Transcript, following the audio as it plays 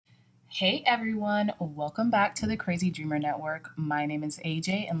Hey everyone, welcome back to the Crazy Dreamer Network. My name is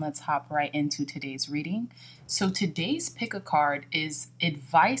AJ and let's hop right into today's reading. So today's pick a card is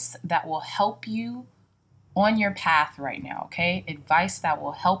advice that will help you on your path right now, okay? Advice that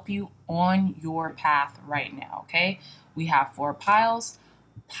will help you on your path right now, okay? We have 4 piles.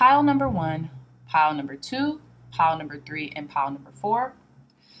 Pile number 1, pile number 2, pile number 3, and pile number 4.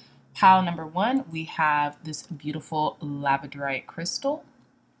 Pile number 1, we have this beautiful Labradorite crystal.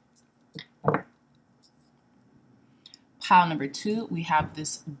 Pile number 2, we have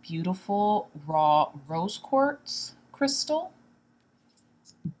this beautiful raw rose quartz crystal.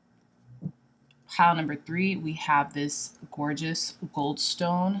 Pile number 3, we have this gorgeous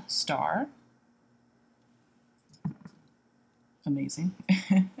goldstone star. Amazing.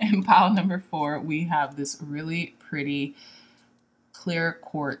 And pile number 4, we have this really pretty clear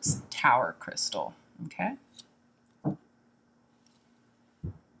quartz tower crystal. Okay.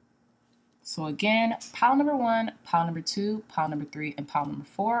 So again, pile number 1, pile number 2, pile number 3, and pile number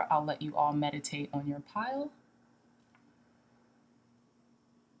 4. I'll let you all meditate on your pile.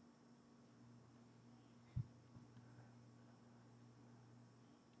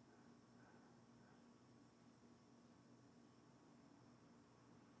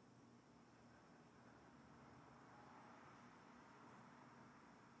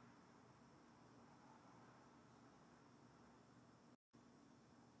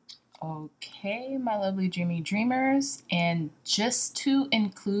 Okay, my lovely dreamy dreamers, and just to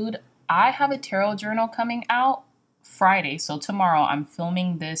include, I have a tarot journal coming out Friday, so tomorrow. I'm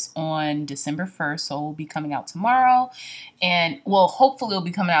filming this on December 1st, so it will be coming out tomorrow, and well, hopefully it'll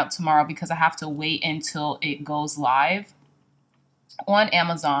be coming out tomorrow because I have to wait until it goes live on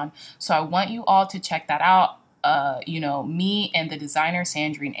Amazon. So I want you all to check that out. Me and the designer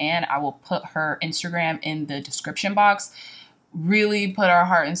Sandrine Ann, I will put her Instagram in the description box. Really put our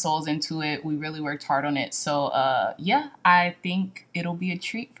heart and souls into it. We really worked hard on it. So yeah, I think it'll be a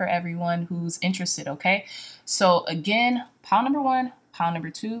treat for everyone who's interested, okay? So again, pile number 1, pile number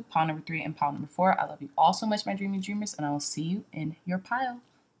 2, pile number 3, and pile number 4. I love you all so much, my dreamy dreamers, and I will see you in your pile.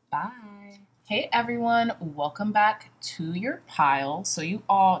 Bye. Hey everyone, welcome back to your pile. So you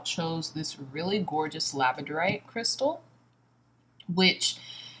all chose this really gorgeous Labradorite crystal, which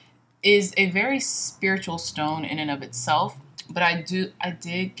is a very spiritual stone in and of itself. But I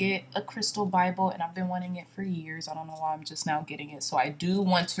did get a crystal Bible and I've been wanting it for years. I don't know why I'm just now getting it. So I do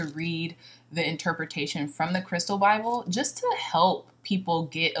want to read the interpretation from the crystal Bible just to help people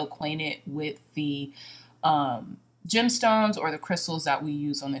get acquainted with the gemstones or the crystals that we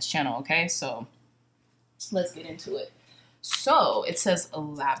use on this channel. Okay, so let's get into it. So it says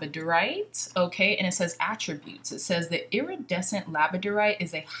Labradorite, okay, and it says attributes. It says the iridescent Labradorite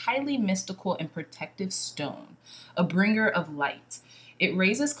is a highly mystical and protective stone, a bringer of light. It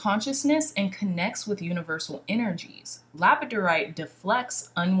raises consciousness and connects with universal energies. Labradorite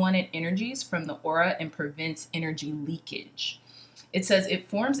deflects unwanted energies from the aura and prevents energy leakage. It says it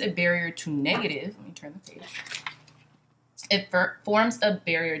forms a barrier to negative, let me turn the page. It forms a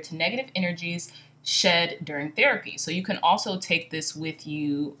barrier to negative energies shed during therapy. So you can also take this with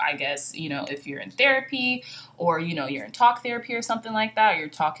you, I guess, if you're in therapy or, you're in talk therapy or something like that, or you're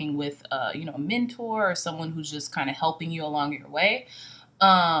talking with, a mentor or someone who's just kind of helping you along your way.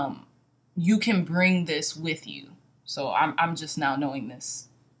 You can bring this with you. So I'm just now knowing this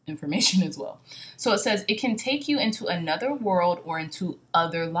information as well. So it says it can take you into another world or into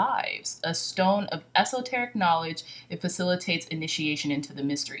other lives. A stone of esoteric knowledge. It facilitates initiation into the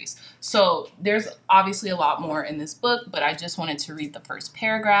mysteries. So there's obviously a lot more in this book, but I just wanted to read the first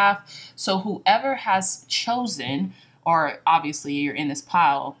paragraph. So whoever has chosen, or obviously you're in this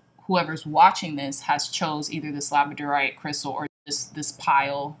pile, whoever's watching this has chose either this Labradorite crystal or this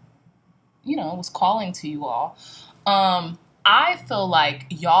pile, was calling to you all. I feel like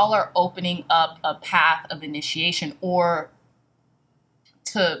y'all are opening up a path of initiation, or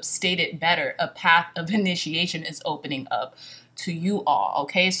to state it better, a path of initiation is opening up to you all,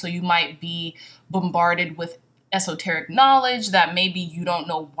 okay? So you might be bombarded with esoteric knowledge that maybe you don't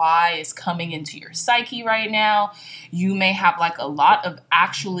know why is coming into your psyche right now. You may have like a lot of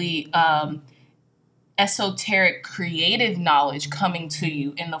actually esoteric creative knowledge coming to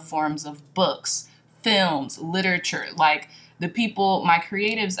you in the forms of books, films, literature. Like the people, my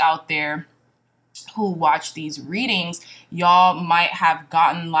creatives out there who watch these readings, y'all might have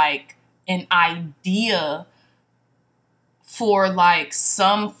gotten like an idea for like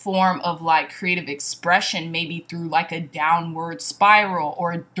some form of like creative expression, maybe through like a downward spiral,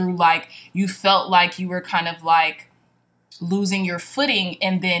 or through like you felt like you were kind of like losing your footing,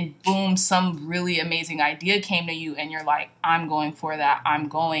 and then boom, some really amazing idea came to you and you're like, I'm going for that. I'm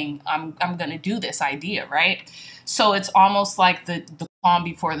going to do this idea, right? So it's almost like the calm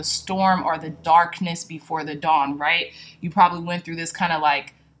before the storm, or the darkness before the dawn, right? You probably went through this kind of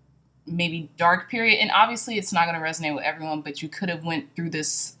like maybe dark period, and obviously it's not going to resonate with everyone, but you could have went through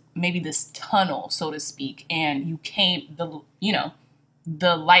this, maybe this tunnel, so to speak, and you came,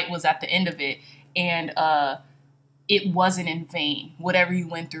 the light was at the end of it, and it wasn't in vain, whatever you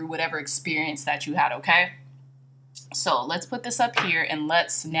went through, whatever experience that you had, okay? So let's put this up here, and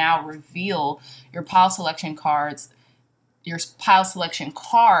let's now reveal your pile selection cards, your pile selection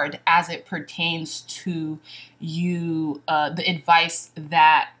card as it pertains to you, the advice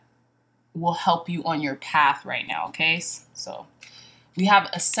that will help you on your path right now, okay? So we have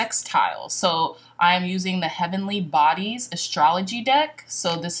a sextile. So I am using the Heavenly Bodies astrology deck.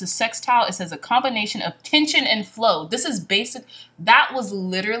 So this is sextile. It says a combination of tension and flow. This is basic. That was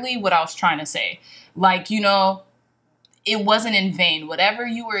literally what I was trying to say. Like, it wasn't in vain. Whatever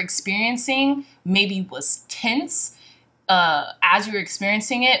you were experiencing maybe was tense as you were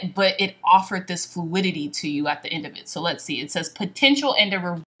experiencing it, but it offered this fluidity to you at the end of it. So let's see. It says potential and a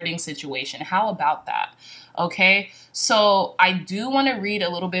rewarding situation. How about that? Okay, so I do want to read a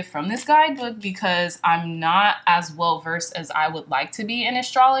little bit from this guidebook because I'm not as well versed as I would like to be in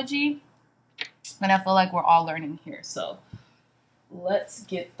astrology, and I feel like we're all learning here. So let's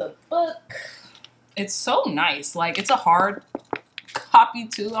get the book. It's so nice. Like, it's a hard copy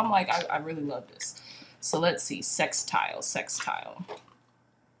too. I'm like, I really love this. So let's see, sextile.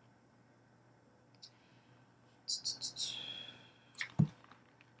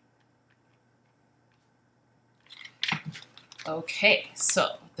 Okay,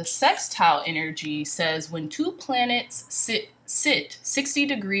 so the sextile energy says when two planets sit 60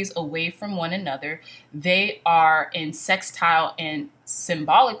 degrees away from one another, they are in sextile and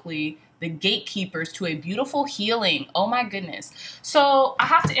symbolically the gatekeepers to a beautiful healing. Oh my goodness. So I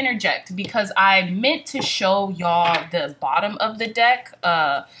have to interject because I meant to show y'all the bottom of the deck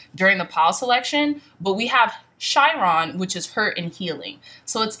during the pile selection, but we have Chiron, which is hurt and healing.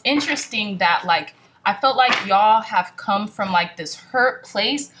 So it's interesting that, like, I felt like y'all have come from like this hurt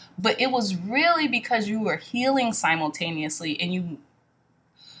place, but it was really because you were healing simultaneously, and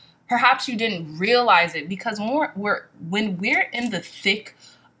perhaps you didn't realize it, because when we're in the thick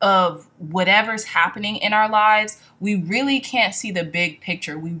of whatever's happening in our lives, we really can't see the big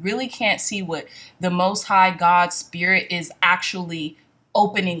picture. We really can't see what the Most High God Spirit is actually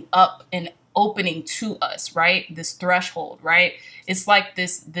opening up and opening to us, right? This threshold, right? It's like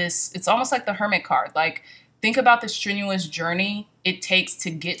this, it's almost like the Hermit card. Like, think about the strenuous journey it takes to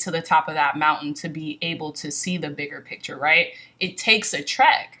get to the top of that mountain to be able to see the bigger picture, right? It takes a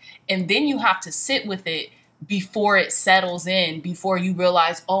trek, and then you have to sit with it before it settles in, before you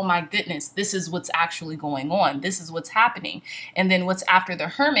realize, oh my goodness, this is what's actually going on. This is what's happening. And then what's after the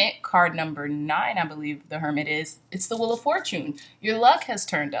Hermit, card number 9, I believe the Hermit is, it's the Wheel of Fortune. Your luck has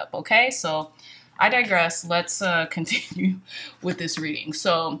turned up, okay? So I digress. Let's continue with this reading.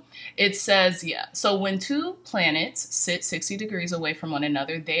 So it says, so when two planets sit 60 degrees away from one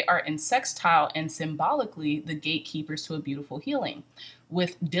another, they are in sextile and symbolically the gatekeepers to a beautiful healing.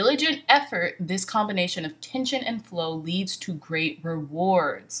 With diligent effort, this combination of tension and flow leads to great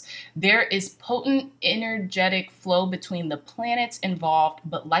rewards. There is potent energetic flow between the planets involved,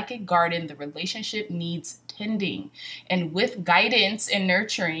 but like a garden, the relationship needs tending. And with guidance and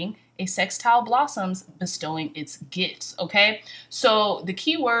nurturing, a sextile blossoms, bestowing its gifts, okay? So the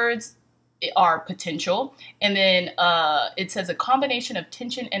key words are potential, and then it says a combination of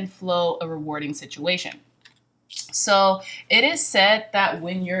tension and flow, a rewarding situation. So it is said that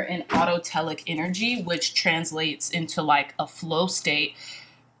when you're in autotelic energy, which translates into like a flow state,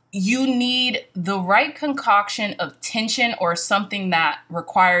 you need the right concoction of tension or something that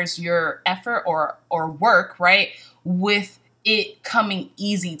requires your effort or work, right? With it coming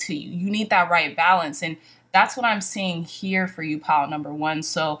easy to you. You need that right balance. And that's what I'm seeing here for you, pile number 1.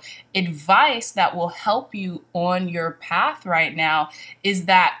 So advice that will help you on your path right now is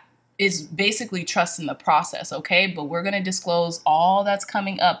basically trust in the process, okay? But we're going to disclose all that's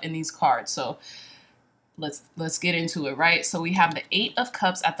coming up in these cards. So let's get into it, right? So we have the 8 of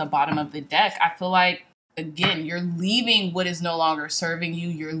Cups at the bottom of the deck. I feel like, again, you're leaving what is no longer serving you.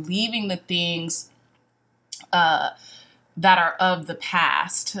 You're leaving the things that are of the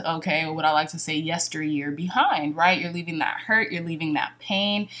past, okay, or what I like to say yesteryear behind, right? You're leaving that hurt, you're leaving that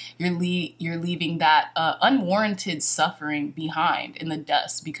pain, you're leaving that unwarranted suffering behind in the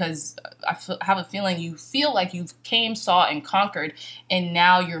dust, because I have a feeling you feel like you've came, saw, and conquered, and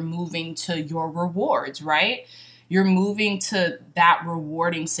now you're moving to your rewards, right? you're moving to that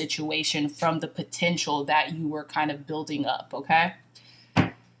rewarding situation from the potential that you were kind of building up, okay?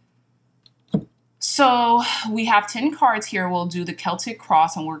 So we have 10 cards here. We'll do the Celtic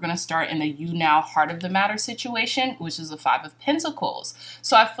cross, and we're going to start in the you now heart of the matter situation, which is the 5 of Pentacles.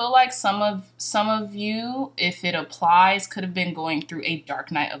 So I feel like some of you, if it applies, could have been going through a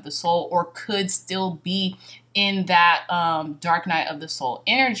dark night of the soul, or could still be in that dark night of the soul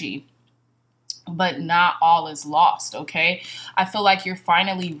energy. But not all is lost, okay? I feel like you're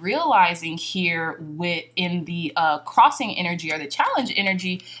finally realizing here in the crossing energy or the challenge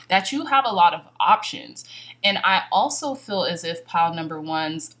energy that you have a lot of options. And I also feel as if pile number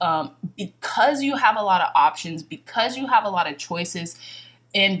ones, because you have a lot of options, because you have a lot of choices,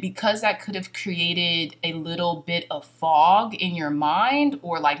 and because that could have created a little bit of fog in your mind,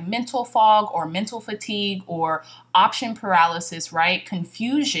 or like mental fog or mental fatigue or option paralysis, right?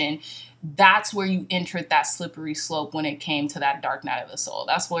 Confusion. That's where you entered that slippery slope when it came to that dark night of the soul.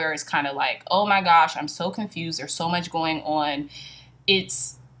 That's where it's kind of like, oh my gosh, I'm so confused. There's so much going on.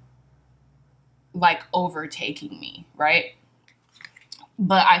 It's like overtaking me, right?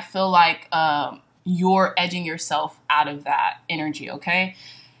 But I feel like you're edging yourself out of that energy, okay?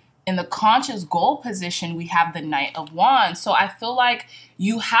 In the conscious goal position, we have the Knight of Wands. So I feel like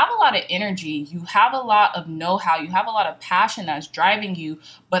you have a lot of energy. You have a lot of know-how. You have a lot of passion that's driving you.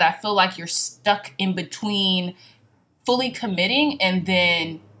 But I feel like you're stuck in between fully committing and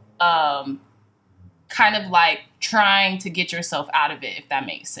then kind of like trying to get yourself out of it, if that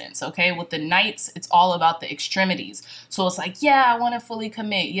makes sense, okay? With the Knights, it's all about the extremities. So it's like, yeah, I want to fully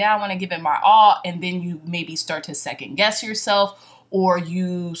commit. Yeah, I want to give it my all. And then you maybe start to second guess yourself, or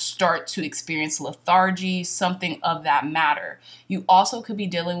you start to experience lethargy, something of that matter. You also could be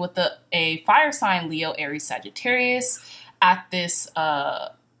dealing with a fire sign, Leo, Aries, Sagittarius, at this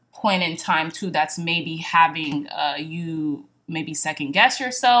point in time too, that's maybe having you maybe second guess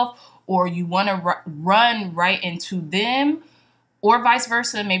yourself, or you want to run right into them, or vice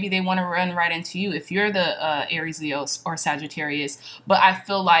versa. Maybe they want to run right into you if you're the Aries, Leo, or Sagittarius. But I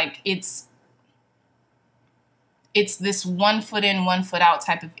feel like it's this 1 foot in, 1 foot out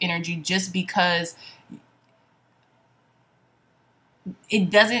type of energy, just because it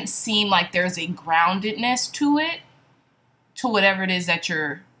doesn't seem like there's a groundedness to it, to whatever it is that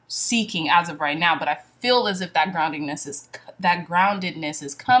you're seeking as of right now. But I feel as if that groundedness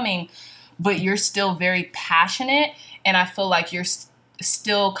is coming, but you're still very passionate. And I feel like you're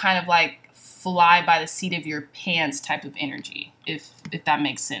still kind of like fly by the seat of your pants type of energy, if that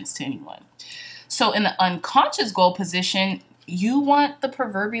makes sense to anyone. So in the unconscious goal position, you want the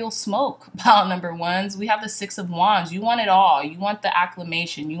proverbial smoke, pile number ones. We have the 6 of Wands. You want it all. You want the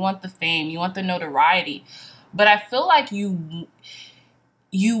acclamation. You want the fame. You want the notoriety. But I feel like you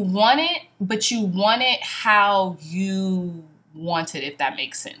want it, but you want it how you want it, if that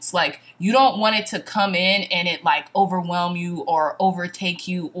makes sense. Like, you don't want it to come in and it like overwhelm you or overtake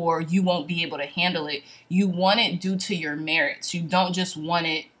you, or you won't be able to handle it. You want it due to your merits. You don't just want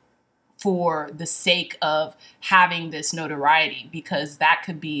it for the sake of having this notoriety, because that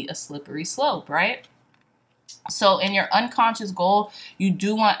could be a slippery slope, right? So in your unconscious goal, you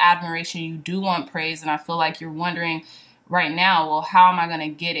do want admiration, you do want praise, and I feel like you're wondering right now, well, how am I going to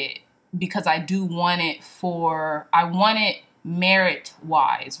get it? Because I do want it I want it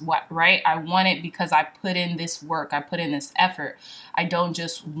merit-wise, right? I want it because I put in this work, I put in this effort. I don't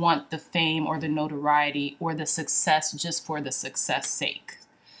just want the fame or the notoriety or the success just for the success sake.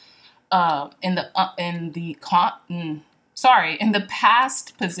 In the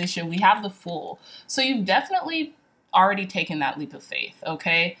past position, we have the Fool. So you've definitely already taken that leap of faith,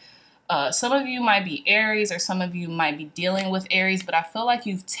 okay? Some of you might be Aries, or some of you might be dealing with Aries, but I feel like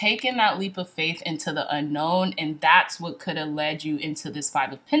you've taken that leap of faith into the unknown, and that's what could have led you into this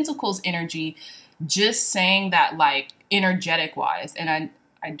 5 of Pentacles energy, just saying that like energetic wise. And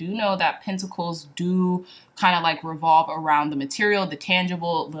I do know that Pentacles do kind of like revolve around the material, the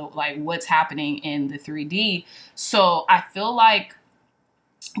tangible, like what's happening in the 3D. So I feel like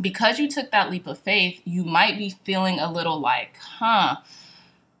because you took that leap of faith, you might be feeling a little like,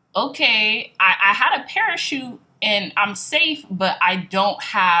 okay, I had a parachute and I'm safe, but I don't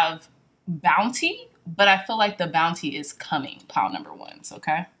have bounty. But I feel like the bounty is coming, pile number ones,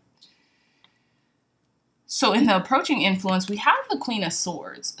 okay? So in the approaching influence, we have the Queen of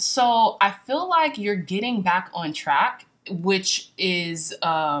Swords. So I feel like you're getting back on track, which is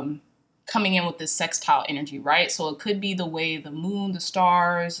coming in with this sextile energy, right? So it could be the way the moon, the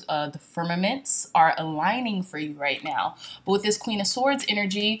stars, the firmaments are aligning for you right now. But with this Queen of Swords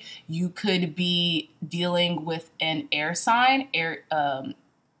energy, you could be dealing with an air sign,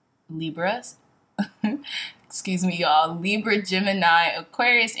 Libras. excuse me, y'all, Libra, Gemini,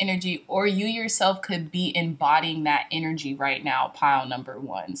 Aquarius energy, or you yourself could be embodying that energy right now, pile number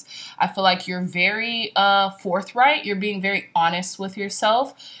ones. I feel like you're very forthright. You're being very honest with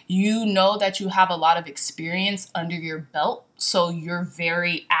yourself. You know that you have a lot of experience under your belt, so you're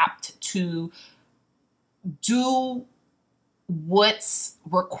very apt to do what's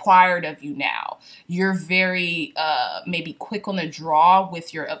required of you now. You're very maybe quick on the draw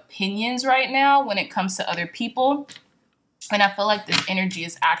with your opinions right now when it comes to other people. And I feel like this energy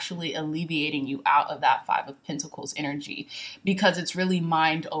is actually alleviating you out of that Five of Pentacles energy, because it's really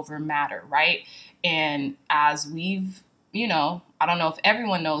mind over matter, right? And as we've, I don't know if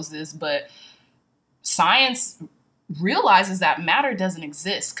everyone knows this, but science realizes that matter doesn't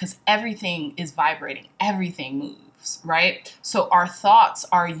exist because everything is vibrating, everything moves. Right? So our thoughts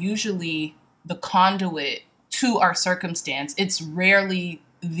are usually the conduit to our circumstance. It's rarely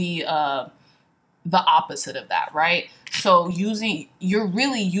the opposite of that, right? So you're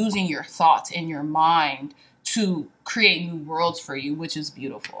really using your thoughts and your mind to create new worlds for you, which is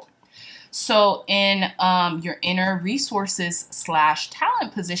beautiful. So in your inner resources /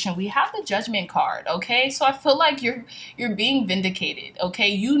 talent position, we have the Judgment card, okay? So I feel like you're being vindicated, okay?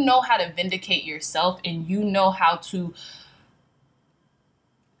 You know how to vindicate yourself, and you know how to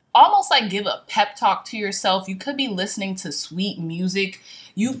almost like give a pep talk to yourself. You could be listening to sweet music.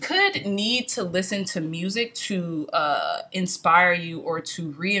 You could need to listen to music to inspire you or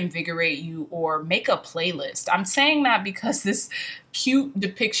to reinvigorate you, or make a playlist. I'm saying that because this cute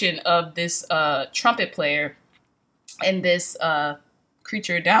depiction of this trumpet player and this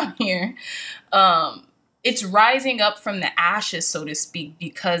creature down here, it's rising up from the ashes, so to speak,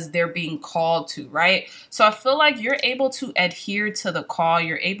 because they're being called to, right? So I feel like you're able to adhere to the call.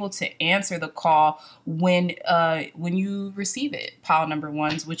 You're able to answer the call when you receive it, pile number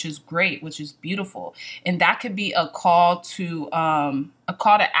ones, which is great, which is beautiful. And that could be a call to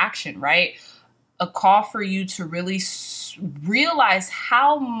action, right? A call for you to really realize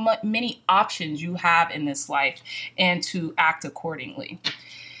how many options you have in this life and to act accordingly.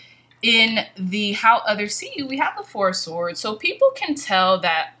 In the how others see you, we have the Four of Swords. So people can tell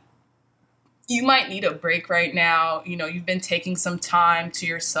that you might need a break right now. You've been taking some time to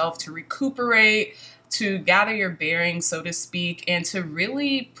yourself to recuperate, to gather your bearings, so to speak, and to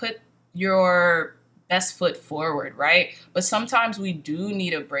really put your best foot forward, right? But sometimes we do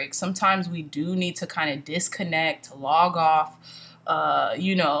need a break. Sometimes we do need to kind of disconnect, to log off,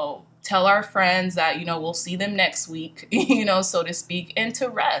 tell our friends that, we'll see them next week, so to speak, and to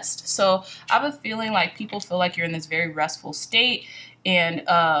rest. So I have a feeling like people feel like you're in this very restful state, and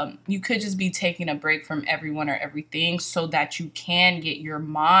you could just be taking a break from everyone or everything so that you can get your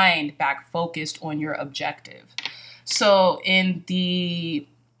mind back focused on your objective. So in the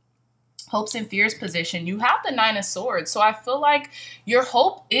hopes and fears position, you have the Nine of Swords. So I feel like your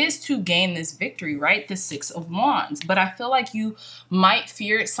hope is to gain this victory, right? The Six of Wands. But I feel like you might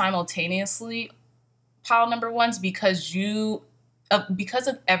fear it simultaneously, pile number ones, because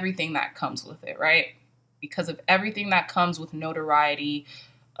of everything that comes with it, right? Because of everything that comes with notoriety.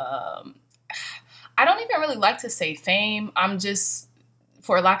 I don't even really like to say fame. I'm just,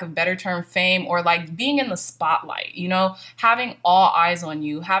 for lack of a better term, fame, or like being in the spotlight, having all eyes on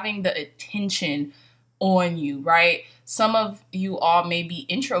you, having the attention on you, right? Some of you all may be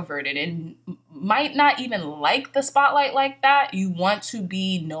introverted and might not even like the spotlight like that. You want to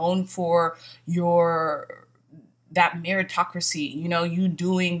be known for that meritocracy, you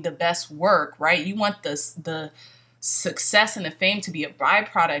doing the best work, right? You want the success and the fame to be a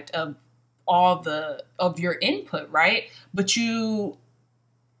byproduct of all of your input, right? But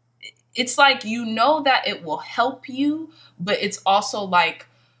it's like, that it will help you, but it's also like,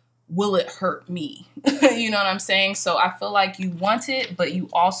 will it hurt me? You know what I'm saying? So I feel like you want it, but you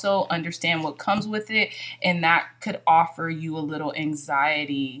also understand what comes with it. And that could offer you a little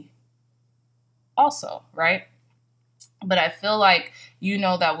anxiety also, right? But I feel like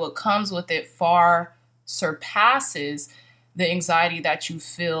that what comes with it far surpasses the anxiety that you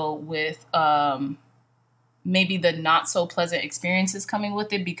feel with maybe the not so pleasant experiences coming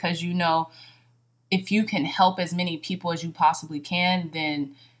with it, because if you can help as many people as you possibly can,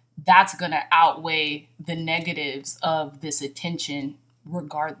 then that's going to outweigh the negatives of this attention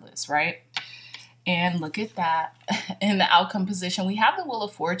regardless, right? And look at that. In the outcome position, we have the Wheel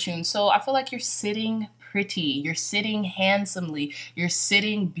of Fortune. So I feel like you're sitting pretty, you're sitting handsomely, you're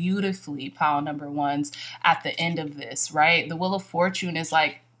sitting beautifully, pile number ones, at the end of this, right? The Wheel of Fortune is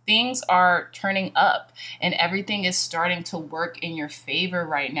like things are turning up and everything is starting to work in your favor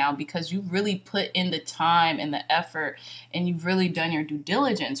right now because you really put in the time and the effort and you've really done your due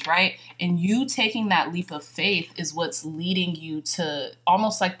diligence, right? And you taking that leap of faith is what's leading you to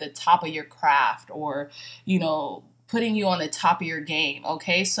almost like the top of your craft, or, you know, putting you on the top of your game.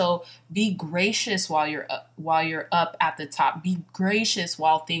 Okay, so be gracious while you're up at the top. Be gracious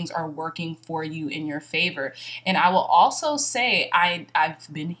while things are working for you in your favor. And I will also say I've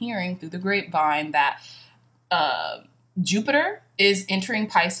been hearing through the grapevine that Jupiter is entering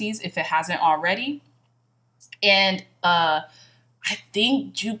Pisces if it hasn't already, and I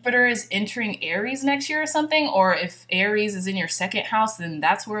think Jupiter is entering Aries next year or something, or if Aries is in your second house, then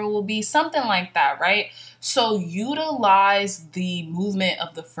that's where it will be, something like that, right? So utilize the movement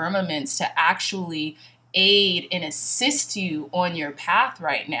of the firmaments to actually aid and assist you on your path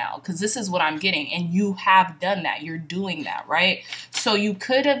right now, because this is what I'm getting, and you have done that. You're doing that, right? So you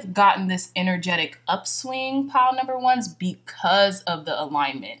could have gotten this energetic upswing, pile number ones, because of the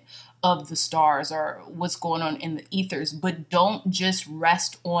alignment of the stars or what's going on in the ethers. But don't just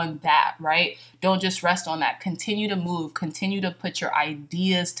rest on that, right? Don't just rest on that. Continue to move, continue to put your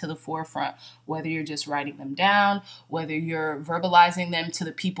ideas to the forefront, whether you're just writing them down, whether you're verbalizing them to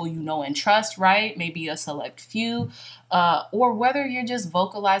the people you know and trust, right? Maybe a select few, or whether you're just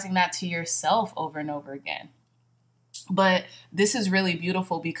vocalizing that to yourself over and over again. But this is really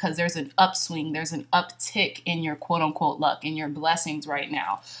beautiful because there's an upswing, there's an uptick in your quote unquote luck, in your blessings right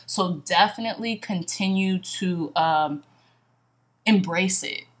now. So definitely continue to embrace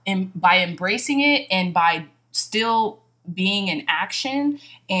it. And by embracing it and by still being in action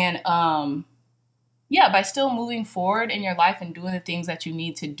and by still moving forward in your life and doing the things that you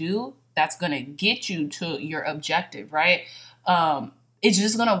need to do, that's going to get you to your objective, right? It's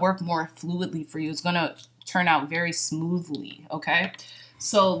just going to work more fluidly for you. It's going to turn out very smoothly, okay?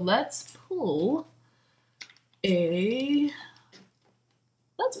 So let's pull a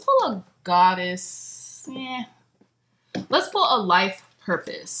goddess, let's pull a life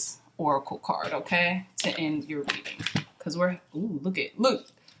purpose oracle card, okay? To end your reading. Because look at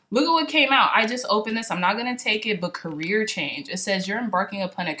what came out. I just opened this. I'm not going to take it, but career change. It says you're embarking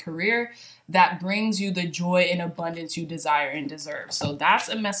upon a career that brings you the joy and abundance you desire and deserve. So that's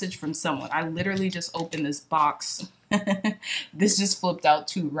a message from someone. I literally just opened this box. This just flipped out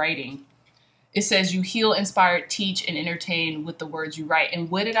to writing. It says you heal, inspire, teach, and entertain with the words you write. And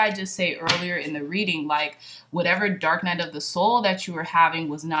what did I just say earlier in the reading? Like, whatever dark night of the soul that you were having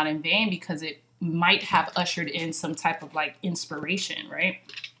was not in vain, because it might have ushered in some type of like inspiration, right?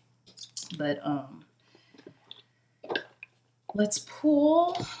 But let's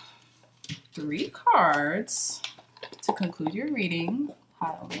pull 3 cards to conclude your reading.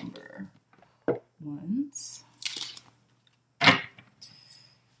 Pile number ones.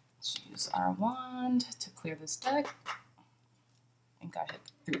 Let's use our wand to clear this deck. I think I hit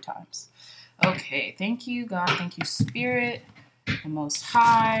 3 times. Okay, thank you, God. Thank you, Spirit, the Most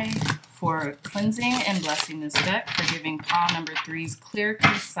High, for cleansing and blessing this deck, for giving pile number 3's clear,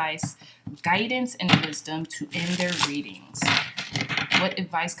 concise guidance and wisdom to end their readings. What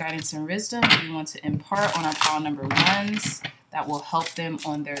advice, guidance, and wisdom do you want to impart on our pile number 1s that will help them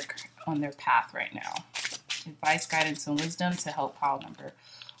on their path right now? Advice, guidance, and wisdom to help pile number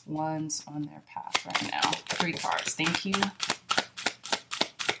 1s on their path right now. 3 cards. Thank you.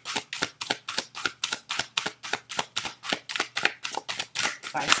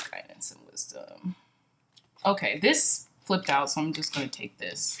 Advice, guidance, and wisdom. Okay, this flipped out, so I'm just going to take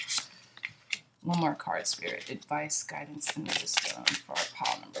this. One more card, Spirit. Advice, guidance, and wisdom for our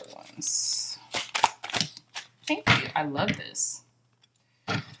pile number 1s. Thank you. I love this.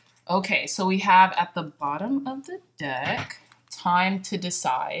 Okay, so we have at the bottom of the deck, time to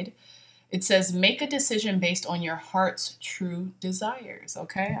decide. It says, make a decision based on your heart's true desires.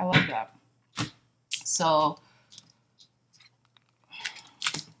 Okay, I love that. So,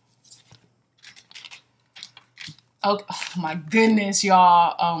 oh my goodness,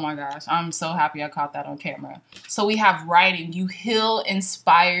 y'all. Oh my gosh. I'm so happy I caught that on camera. So we have writing. You heal,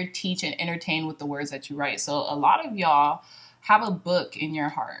 inspire, teach, and entertain with the words that you write. So a lot of y'all have a book in your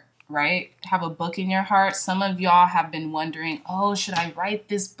heart, right? Have a book in your heart. Some of y'all have been wondering, oh, should I write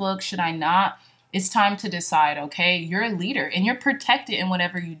this book? Should I not? It's time to decide, okay? You're a leader and you're protected in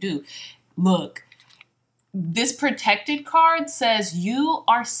whatever you do. Look. This protected card says you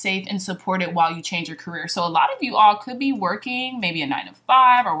are safe and supported while you change your career. So a lot of you all could be working maybe a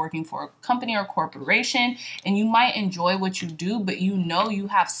 9-to-5 or working for a company or corporation, and you might enjoy what you do, but you know you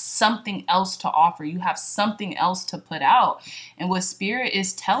have something else to offer. You have something else to put out. And what Spirit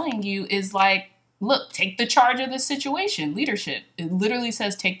is telling you is like, look, take the charge of this situation. Leadership. It literally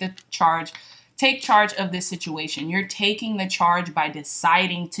says take charge of this situation. You're taking the charge by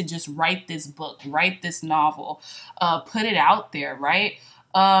deciding to just write this book, write this novel, put it out there, right?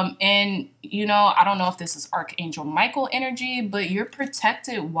 And you know, I don't know if this is Archangel Michael energy, but you're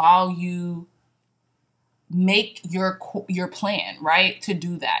protected while you make your plan, right? To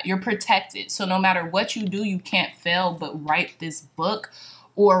do that. You're protected. So no matter what you do, you can't fail but write this book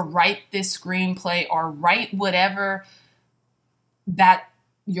or write this screenplay or write whatever that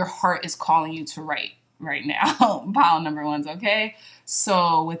your heart is calling you to write right now. Pile number ones, okay?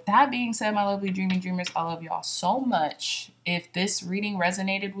 So with that being said, my lovely dreaming dreamers, I love y'all so much. If this reading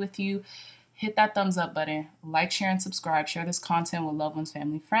resonated with you, hit that thumbs up button, like, share, and subscribe. Share this content with loved ones,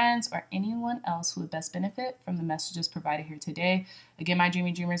 family, friends, or anyone else who would best benefit from the messages provided here today. Again, my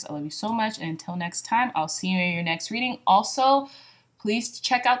dreamy dreamers, I love you so much. And until next time, I'll see you in your next reading. Also, please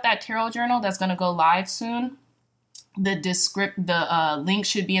check out that tarot journal that's going to go live soon. The link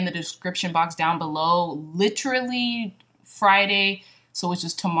should be in the description box down below. Literally Friday, so which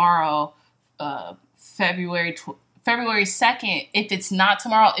is tomorrow, February 2nd. If it's not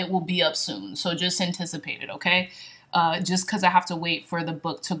tomorrow, it will be up soon. So just anticipate it, okay? Just because I have to wait for the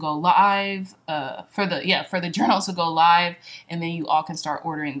book to go live, for the journals to go live, and then you all can start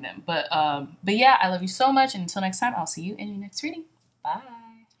ordering them. But yeah, I love you so much, and until next time, I'll see you in your next reading. Bye.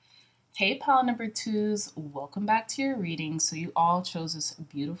 Hey, pile number twos, welcome back to your reading. So you all chose this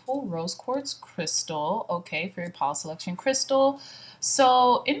beautiful rose quartz crystal, okay, for your pile selection crystal.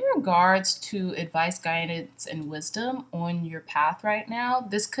 So in regards to advice, guidance, and wisdom on your path right now,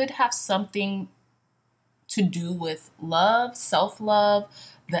 this could have something to do with love, self-love,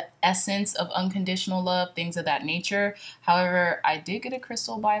 the essence of unconditional love, things of that nature. However, I did get a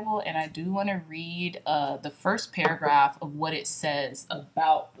crystal Bible, and I do want to read the first paragraph of what it says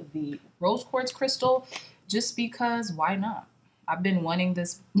about the rose quartz crystal, just because why not? I've been wanting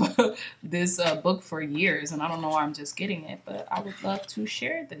this book for years, and I don't know why I'm just getting it, but I would love to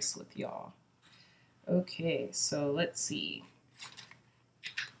share this with y'all. Okay, so let's see.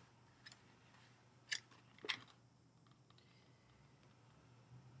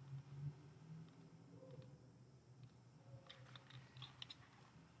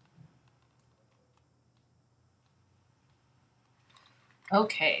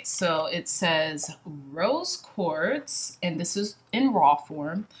 Okay, so it says rose quartz, and this is in raw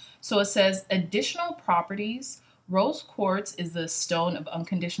form. So it says additional properties. Rose quartz is the stone of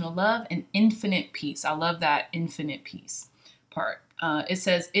unconditional love and infinite peace. I love that infinite peace part. It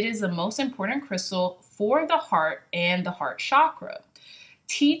says it is the most important crystal for the heart and the heart chakra,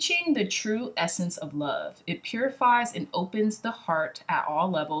 teaching the true essence of love. It purifies and opens the heart at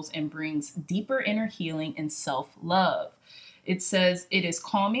all levels and brings deeper inner healing and self-love. It says it is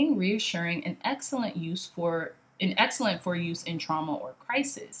calming, reassuring, and excellent for use in trauma or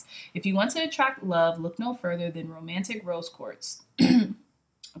crisis. If you want to attract love, look no further than romantic rose quartz.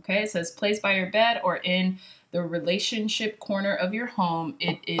 Okay, it says placed by your bed or in the relationship corner of your home.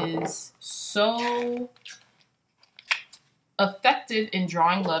 It is so effective in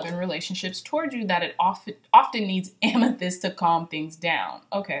drawing love and relationships toward you that it often needs amethyst to calm things down.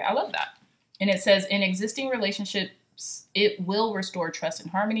 Okay, I love that. And it says in existing relationships, it will restore trust and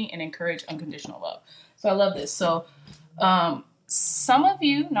harmony and encourage unconditional love. So I love this. So some of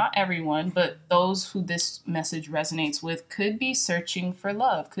you, not everyone, but those who this message resonates with could be searching for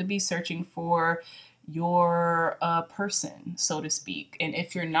love, could be searching for your person, so to speak. And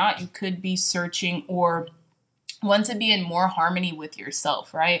if you're not, you could be searching or want to be in more harmony with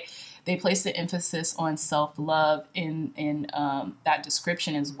yourself, right? They place the emphasis on self-love in that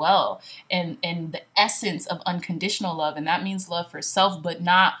description as well. And the essence of unconditional love. And that means love for self, but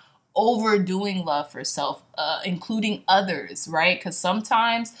not overdoing love for self, including others, right? Because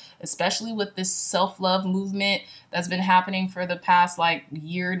sometimes, especially with this self-love movement that's been happening for the past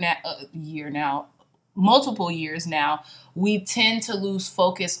multiple years now, we tend to lose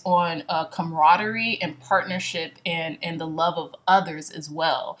focus on camaraderie and partnership and the love of others as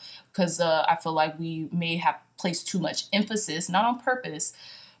well. Because I feel like we may have placed too much emphasis, not on purpose,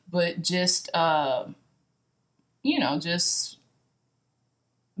 but just, just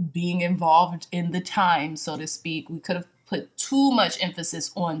being involved in the time, so to speak. We could have put too much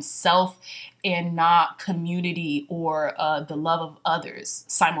emphasis on self and not community or the love of others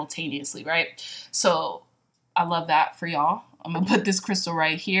simultaneously, right? So I love that for y'all. I'm going to put this crystal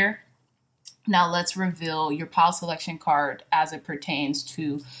right here. Now let's reveal your pile selection card as it pertains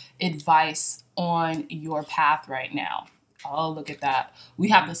to advice on your path right now. Oh, look at that. We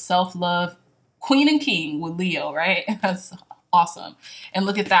have the self-love Queen and King with Leo, right? That's awesome. And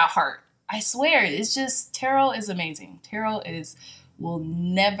look at that heart. I swear, it's just, tarot is amazing. Will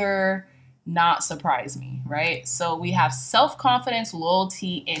never not surprise me, right? So we have self-confidence,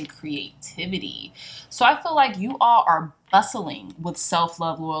 loyalty, and creativity. So I feel like you all are bustling with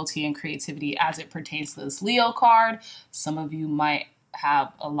self-love, loyalty, and creativity as it pertains to this Leo card. Some of you might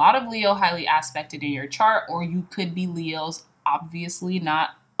have a lot of Leo highly aspected in your chart, or you could be Leos. Obviously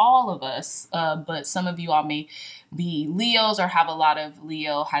not all of us, but some of you all may be Leos or have a lot of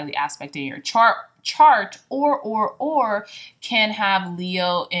Leo highly aspected in your chart, or can have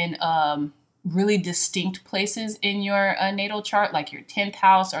Leo in really distinct places in your natal chart, like your 10th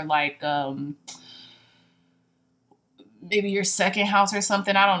house, or like maybe your 2nd house or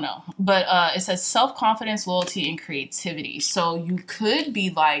something. I don't know. But it says self-confidence, loyalty, and creativity. So you could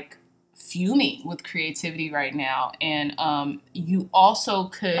be like fuming with creativity right now. And you also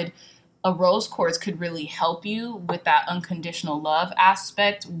could, a rose quartz could really help you with that unconditional love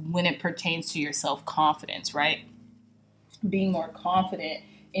aspect when it pertains to your self-confidence, right? Being more confident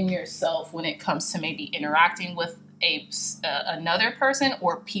in yourself when it comes to maybe interacting with another person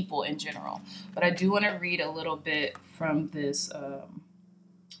or people in general. But I do want to read a little bit from this,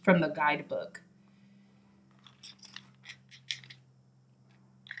 from the guidebook.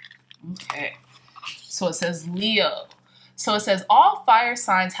 Okay, so it says Leo. So it says all fire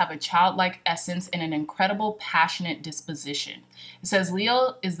signs have a childlike essence and an incredible passionate disposition. It says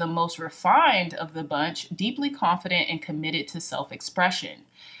Leo is the most refined of the bunch, deeply confident and committed to self-expression.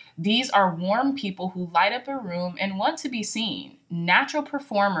 These are warm people who light up a room and want to be seen. Natural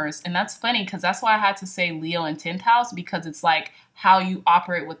performers, and that's funny because that's why I had to say Leo in 10th house, because it's like how you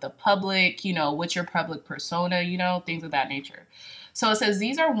operate with the public, you know, what's your public persona, you know, things of that nature. So it says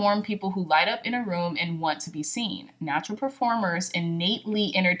these are warm people who light up in a room and want to be seen. Natural performers,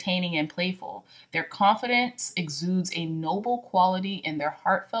 innately entertaining and playful. Their confidence exudes a noble quality and their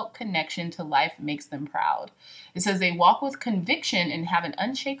heartfelt connection to life makes them proud. It says they walk with conviction and have an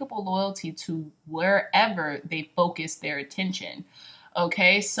unshakable loyalty to wherever they focus their attention.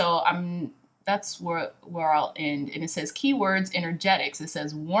 Okay, so that's where I'll end. And it says keywords, energetics. It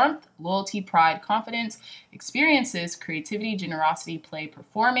says warmth, loyalty, pride, confidence, experiences, creativity, generosity, play,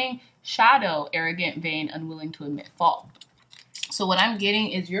 performing, shadow, arrogant, vain, unwilling to admit fault. So what I'm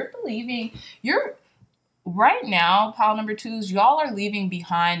getting is you're right now, pile number 2s, y'all are leaving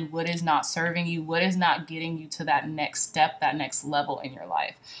behind what is not serving you, what is not getting you to that next step, that next level in your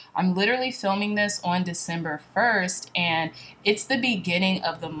life. I'm literally filming this on December 1st, and it's the beginning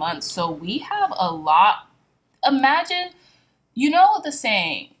of the month. So we have a lot. Imagine, you know the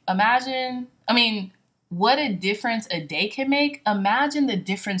saying, what a difference a day can make. Imagine the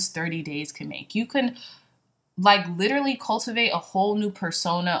difference 30 days can make. You can like literally cultivate a whole new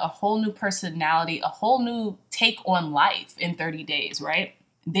persona, a whole new personality, a whole new take on life in 30 days, right?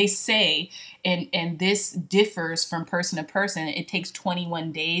 They say, and this differs from person to person, it takes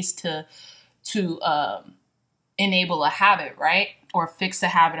 21 days to enable a habit, right? Or fix a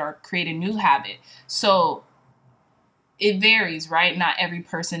habit or create a new habit. So it varies, right? Not every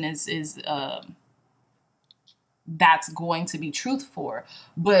person is that's going to be truth for.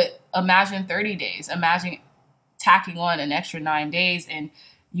 But imagine 30 days. Imagine tacking on an extra 9 days, and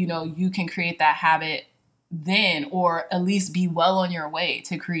you know you can create that habit then, or at least be well on your way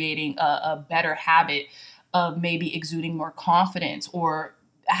to creating a better habit of maybe exuding more confidence or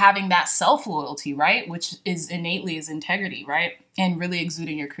having that self-loyalty, right? Which is innately is integrity, right? And really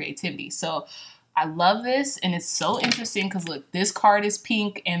exuding your creativity. So I love this, and it's so interesting because look, this card is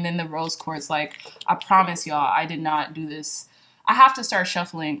pink, and then the rose quartz. Like, I promise y'all, I did not do this. I have to start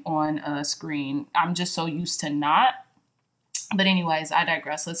shuffling on a screen. I'm just so used to not. But anyways, I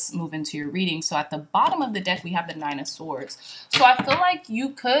digress. Let's move into your reading. So at the bottom of the deck, we have the 9 of Swords. So I feel like you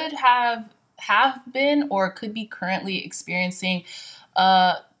could have been or could be currently experiencing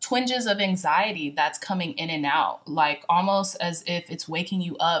twinges of anxiety that's coming in and out, like almost as if it's waking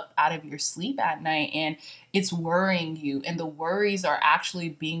you up out of your sleep at night and it's worrying you. And the worries are actually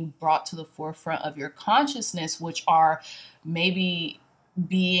being brought to the forefront of your consciousness, which are maybe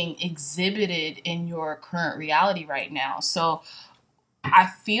being exhibited in your current reality right now. So I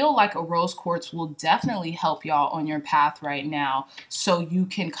feel like a rose quartz will definitely help y'all on your path right now, so you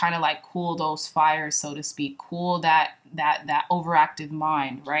can kind of like cool those fires, so to speak, cool that overactive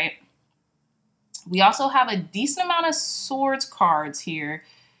mind, right? We also have a decent amount of swords cards here.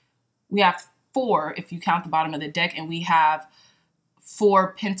 We have 4 if you count the bottom of the deck, and we have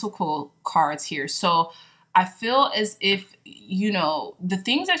 4 pentacle cards here. So I feel as if, you know, the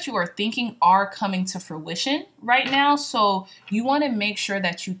things that you are thinking are coming to fruition right now. So you want to make sure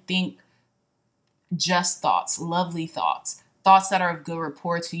that you think just thoughts, lovely thoughts, thoughts that are of good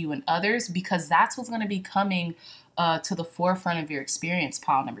rapport to you and others, because that's what's going to be coming to the forefront of your experience,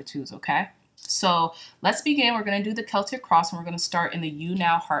 pile number twos, okay? So let's begin. We're going to do the Celtic cross, and we're going to start in the you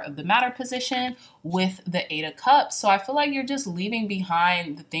now heart of the matter position with the 8 of cups. So I feel like you're just leaving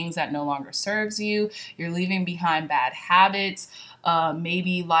behind the things that no longer serves you. You're leaving behind bad habits,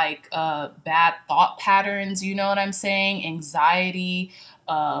 maybe like bad thought patterns, you know what I'm saying? Anxiety,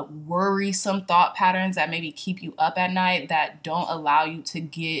 worrisome thought patterns that maybe keep you up at night, that don't allow you to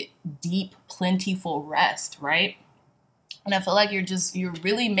get deep, plentiful rest, right? And I feel like you're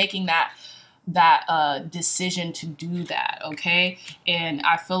really making that decision to do that, okay? And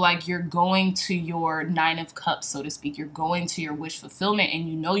I feel like you're going to your 9 of cups, so to speak. You're going to your wish fulfillment, and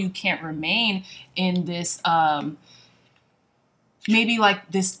you know you can't remain in this maybe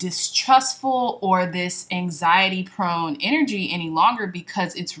like this distrustful or this anxiety prone energy any longer,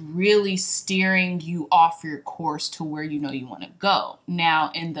 because it's really steering you off your course to where you know you want to go.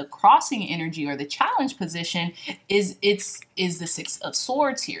 Now in the crossing energy or the challenge position is the 6 of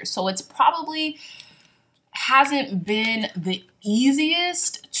swords here. So it's probably hasn't been the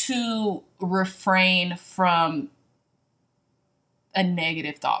easiest to refrain from a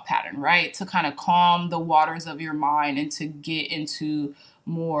negative thought pattern, right? To kind of calm the waters of your mind and to get into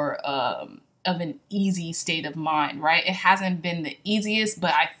more of an easy state of mind, right? It hasn't been the easiest,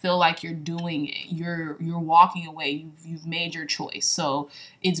 but I feel like you're doing it. You're walking away. You've made your choice, so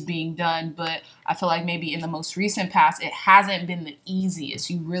it's being done. But I feel like maybe in the most recent past, it hasn't been the easiest.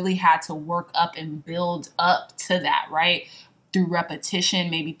 You really had to work up and build up to that, right? Through repetition,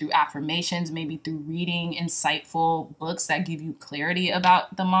 maybe through affirmations, maybe through reading insightful books that give you clarity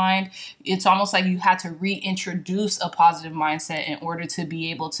about the mind. It's almost like you had to reintroduce a positive mindset in order to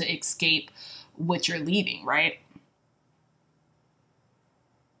be able to escape what you're leaving, right?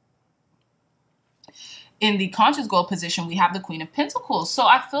 In the conscious goal position, we have the Queen of Pentacles. So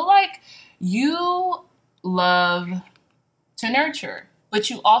I feel like you love to nurture, but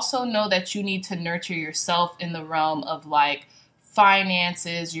you also know that you need to nurture yourself in the realm of like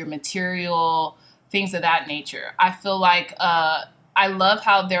finances, your material, things of that nature. I feel like I love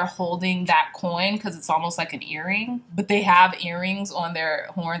how they're holding that coin, because it's almost like an earring, but they have earrings on their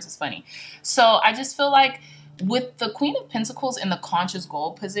horns. It's funny. So I just feel like with the Queen of Pentacles in the conscious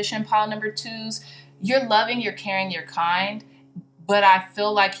goal position, pile number twos, you're loving, you're caring, you're kind, but I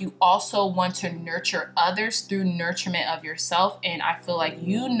feel like you also want to nurture others through nurturement of yourself. And I feel like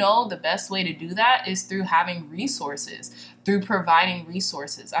you know the best way to do that is through having resources, through providing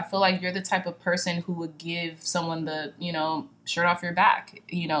resources. I feel like you're the type of person who would give someone the, shirt off your back,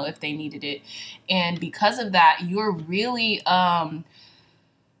 if they needed it. And because of that, you're really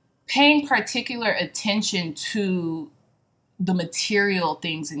paying particular attention to the material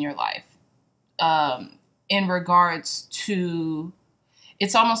things in your life. In regards to,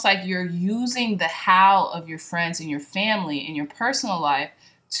 it's almost like you're using the how of your friends and your family in your personal life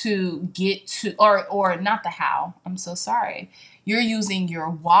to get to, or not the how, I'm so sorry. You're using your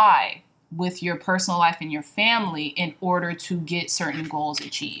why with your personal life and your family in order to get certain goals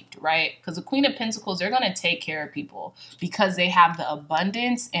achieved, right? Because the Queen of Pentacles, they're going to take care of people because they have the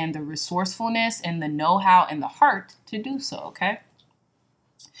abundance and the resourcefulness and the know-how and the heart to do so, okay?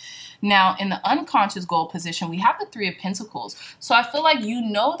 Now, in the unconscious goal position, we have the 3 of Pentacles. So I feel like you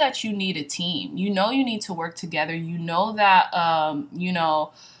know that you need a team. You know you need to work together. You know that,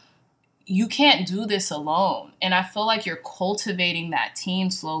 you can't do this alone. And I feel like you're cultivating that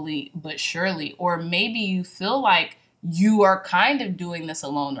team slowly but surely. Or maybe you feel like you are kind of doing this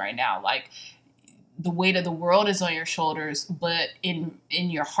alone right now. Like, the weight of the world is on your shoulders, but in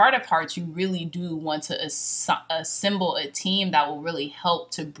your heart of hearts, you really do want to assemble a team that will really help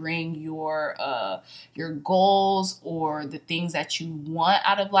to bring your goals or the things that you want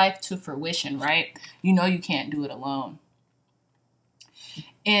out of life to fruition, right? You know you can't do it alone.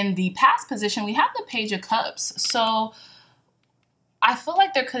 In the past position, we have the Page of Cups. So I feel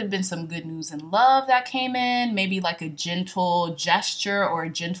like there could have been some good news in love that came in, maybe like a gentle gesture or a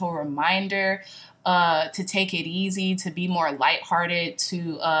gentle reminder to take it easy, to be more lighthearted,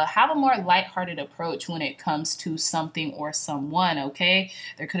 to have a more lighthearted approach when it comes to something or someone, okay?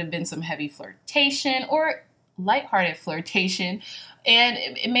 There could have been some heavy flirtation or lighthearted flirtation,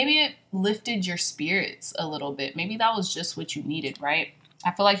 and maybe it lifted your spirits a little bit. Maybe that was just what you needed, right?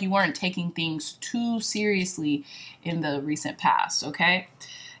 I feel like you weren't taking things too seriously in the recent past, okay?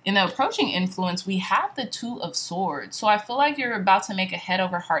 In the approaching influence, we have the 2 of Swords. So I feel like you're about to make a head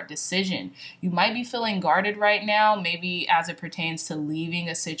over heart decision. You might be feeling guarded right now, maybe as it pertains to leaving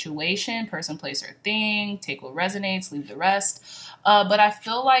a situation, person, place, or thing. Take what resonates, leave the rest. But I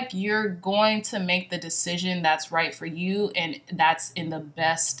feel like you're going to make the decision that's right for you, and that's in the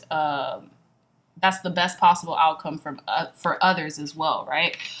best. That's the best possible outcome for others as well,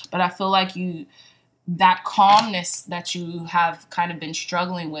 right? But I feel like that calmness that you have kind of been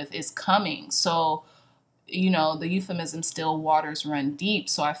struggling with is coming. So, the euphemism still waters run deep.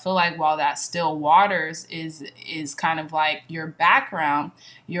 So I feel like while that still waters is kind of like your background,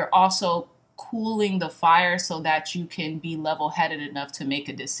 you're also cooling the fire so that you can be level-headed enough to make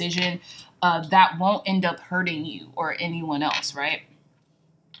a decision that won't end up hurting you or anyone else, right?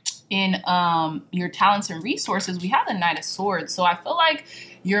 In your talents and resources, we have the Knight of Swords. So I feel like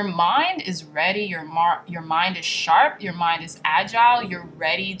your mind is ready. Your mind is sharp. Your mind is agile. You're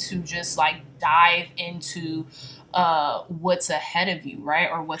ready to just like dive into what's ahead of you, right?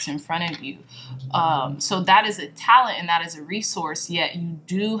 Or what's in front of you. So that is a talent and that is a resource, yet you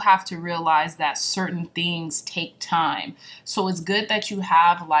do have to realize that certain things take time. So it's good that you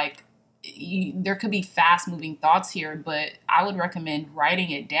have like, there could be fast moving thoughts here, but I would recommend writing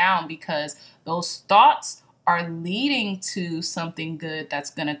it down because those thoughts are leading to something good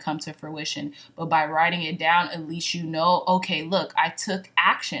that's going to come to fruition. But by writing it down, at least you know, okay, look, I took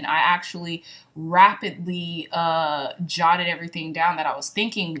action. I actually rapidly jotted everything down that I was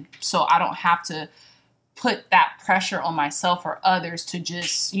thinking, so I don't have to put that pressure on myself or others to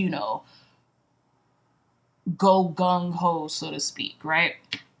just, go gung-ho, so to speak, right?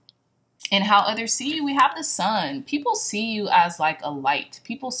 And how others see you, we have the sun. People see you as like a light.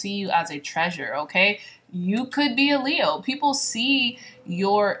 People see you as a treasure, okay? You could be a Leo. People see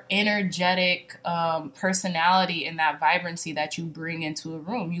your energetic personality and that vibrancy that you bring into a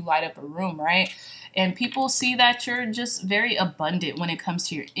room. You light up a room, right? And people see that you're just very abundant when it comes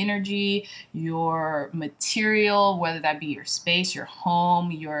to your energy, your material, whether that be your space, your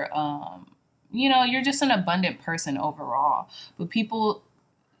home, your, you're just an abundant person overall. But people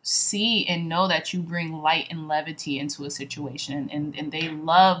see and know that you bring light and levity into a situation, and they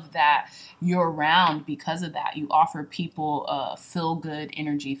love that you're around because of that. You offer people feel good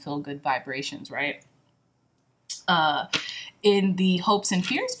energy, feel good vibrations, right? In the hopes and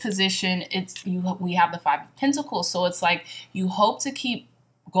fears position, we have the Five of Pentacles, so it's like you hope to keep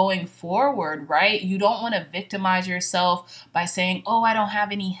going forward, right? You don't want to victimize yourself by saying, oh, I don't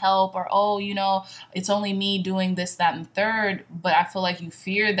have any help, or, oh, it's only me doing this, that, and third. But I feel like you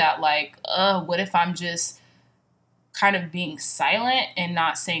fear that, like, what if I'm just kind of being silent and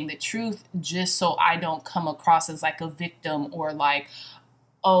not saying the truth just so I don't come across as like a victim, or like,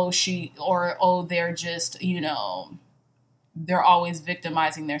 oh, they're just, they're always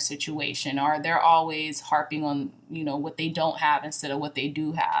victimizing their situation, or they're always harping on, what they don't have instead of what they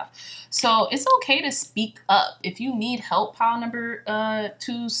do have. So it's okay to speak up. If you need help, pile number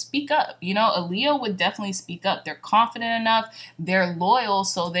 2, speak up. A Leo would definitely speak up. They're confident enough. They're loyal.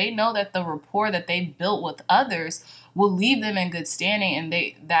 So they know that the rapport that they built with others will leave them in good standing, and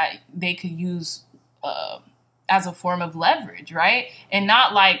they could use, as a form of leverage, right? And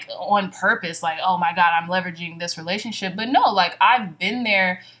not like on purpose, like, oh my God, I'm leveraging this relationship. But no, like I've been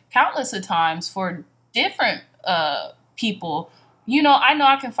there countless of times for different people. I know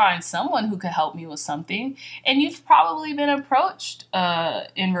I can find someone who could help me with something. And you've probably been approached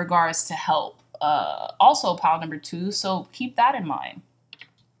in regards to help. Also pile number 2. So keep that in mind.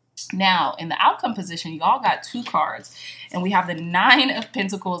 Now, in the outcome position, y'all got 2 cards, and we have the 9 of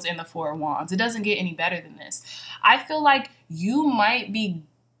Pentacles and the 4 of Wands. It doesn't get any better than this. I feel like you might be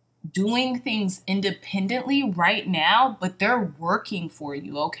doing things independently right now, but they're working for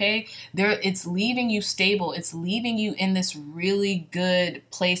you, okay? It's leaving you stable. It's leaving you in this really good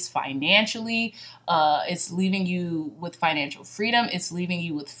place financially. It's leaving you with financial freedom. It's leaving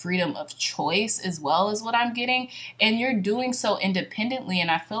you with freedom of choice as well, as what I'm getting. And you're doing so independently.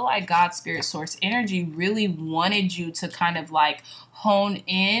 And I feel like God, Spirit, Source, Energy really wanted you to kind of like hone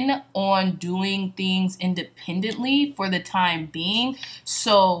in on doing things independently for the time being.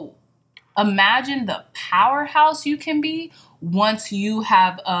 So imagine the powerhouse you can be once you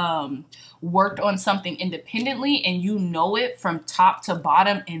have worked on something independently and you know it from top to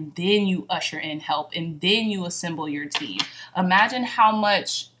bottom, and then you usher in help, and then you assemble your team. Imagine how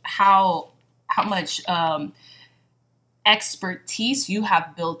much expertise you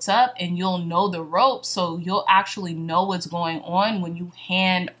have built up, and you'll know the ropes, so you'll actually know what's going on when you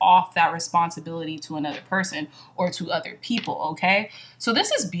hand off that responsibility to another person or to other people, okay? So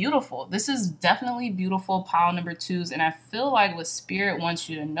this is beautiful. This is definitely beautiful, pile number 2s, and I feel like what Spirit wants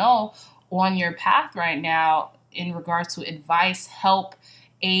you to know on your path right now in regards to advice, help,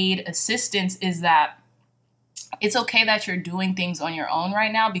 aid, assistance is that It's okay that you're doing things on your own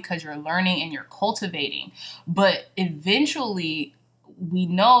right now because you're learning and you're cultivating. But eventually, we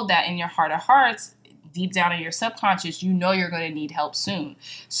know that in your heart of hearts, deep down in your subconscious, you know you're going to need help soon.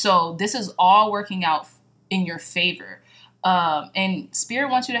 So this is all working out in your favor. And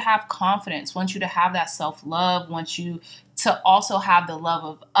Spirit wants you to have confidence, wants you to have that self-love, wants you to also have the love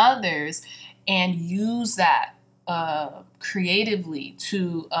of others and use that creatively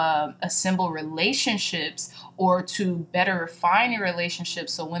to assemble relationships or to better refine your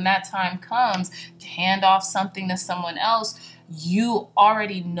relationships. So when that time comes to hand off something to someone else, you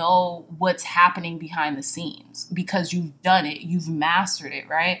already know what's happening behind the scenes because you've done it, you've mastered it,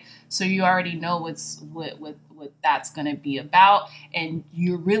 right? So you already know what that's going to be about, and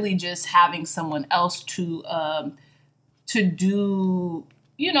you're really just having someone else to do,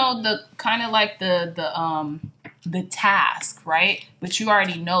 you know, the kind of like the task, right? But you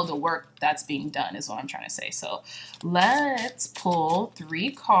already know the work that's being done is what I'm trying to say. So let's pull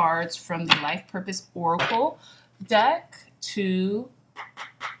 3 cards from the Life Purpose Oracle deck to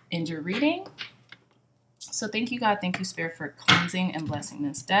end your reading. So thank you, God. Thank you, Spirit, for cleansing and blessing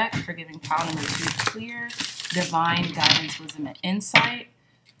this deck, for giving pile number 2 clear, divine guidance, wisdom, and insight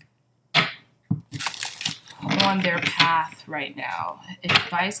on their path right now.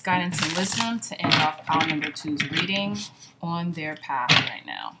 Advice, guidance, and wisdom to end off pile number 2's reading on their path right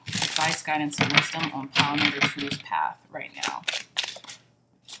now. Advice, guidance, and wisdom on pile number 2's path right now.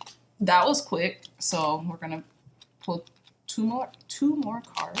 That was quick, so we're gonna pull two more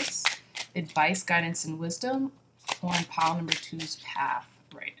cards. Advice, guidance, and wisdom on pile number 2's path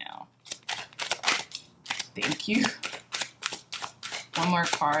right now. Thank you. One more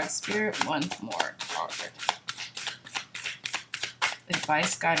card, Spirit. One more card.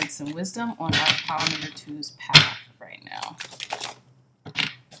 Advice, guidance, and wisdom on our pile number 2's path right now.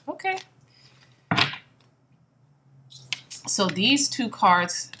 Okay. So these 2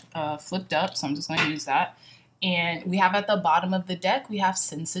 cards flipped up, so I'm just going to use that. And we have at the bottom of the deck, we have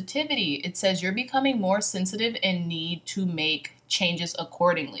sensitivity. It says you're becoming more sensitive and need to make changes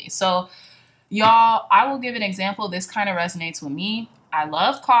accordingly. So y'all, I will give an example. This kind of resonates with me. I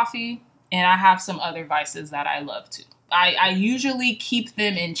love coffee, and I have some other vices that I love too. I usually keep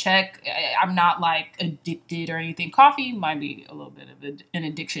them in check. I'm not like addicted or anything. Coffee might be a little bit of an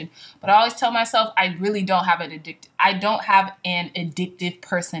addiction, but I always tell myself I really don't have an addictive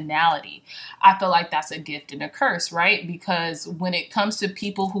personality. I feel like that's a gift and a curse, right? Because when it comes to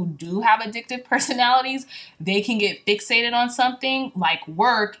people who do have addictive personalities, they can get fixated on something like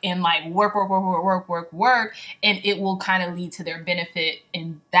work and like work, and it will kind of lead to their benefit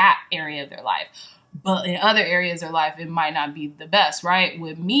in that area of their life. But in other areas of their life, it might not be the best, right?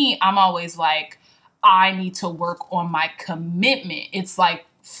 With me, I'm always like, I need to work on my commitment. It's like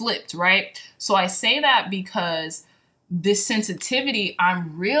flipped, right? So I say that because this sensitivity,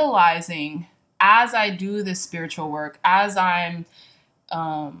 I'm realizing as I do this spiritual work, as I'm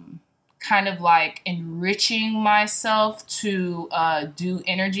kind of like enriching myself to do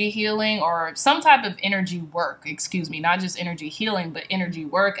energy healing or some type of energy work, excuse me, not just energy healing, but energy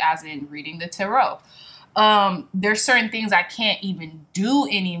work as in reading the tarot. There's certain things I can't even do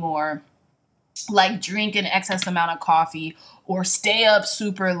anymore, like drink an excess amount of coffee or stay up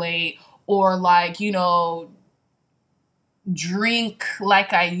super late or like, you know, drink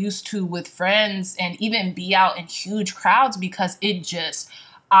like I used to with friends and even be out in huge crowds because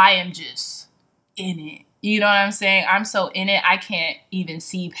I am just in it. You know what I'm saying? I'm so in it, I can't even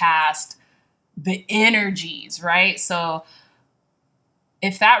see past the energies, right? So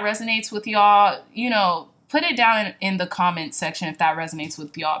if that resonates with y'all, you know, put it down in the comment section if that resonates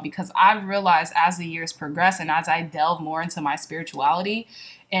with y'all, because I've realized as the years progress and as I delve more into my spirituality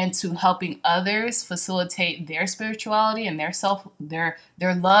and to helping others facilitate their spirituality and their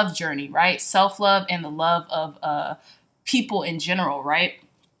love journey, right? Self-love and the love of people in general, right?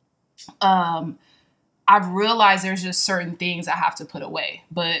 I've realized there's just certain things I have to put away.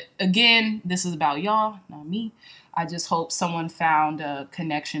 But again, this is about y'all, not me. I just hope someone found a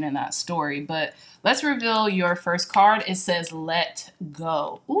connection in that story. But let's reveal your first card. It says, let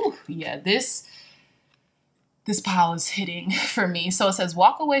go. Ooh, yeah, this pile is hitting for me. So it says,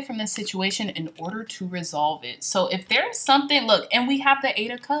 walk away from this situation in order to resolve it. So if there's something, look, and we have the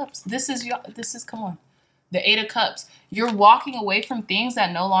 8 of Cups. Come on. The 8 of Cups. You're walking away from things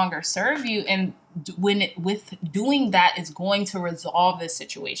that no longer serve you. And with doing that is going to resolve this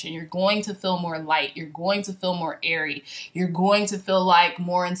situation. You're going to feel more light. You're going to feel more airy. You're going to feel like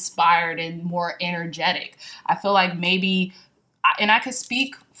more inspired and more energetic. I feel like maybe and I could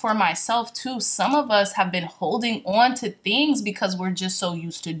speak for myself too. Some of us have been holding on to things because we're just so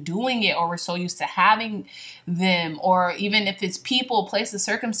used to doing it, or we're so used to having them, or even if it's people, places,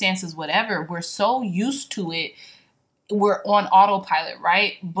 circumstances, whatever, we're so used to it. We're on autopilot,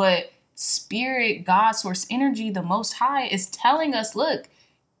 right? But spirit, God, source energy, the most high is telling us, look,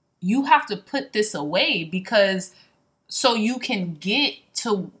 you have to put this away because so you can get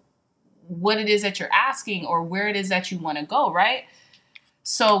to what it is that you're asking or where it is that you want to go, right?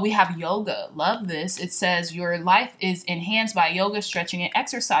 So we have yoga. Love this. It says your life is enhanced by yoga, stretching, and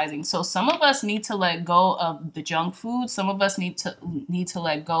exercising. So some of us need to let go of the junk food. Some of us need to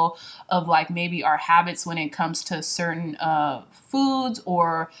let go of like maybe our habits when it comes to certain foods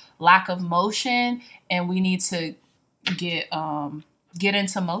or lack of motion, and we need to get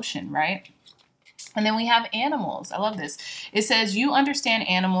into motion, right? And then we have animals. I love this. It says you understand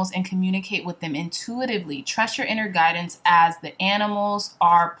animals and communicate with them intuitively. Trust your inner guidance as the animals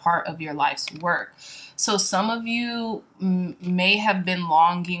are part of your life's work. So some of you may have been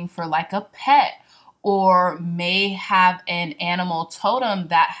longing for like a pet, or may have an animal totem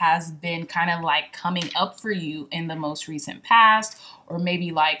that has been kind of like coming up for you in the most recent past, or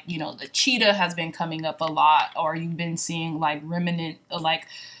maybe like, you know, the cheetah has been coming up a lot, or you've been seeing like remnant, like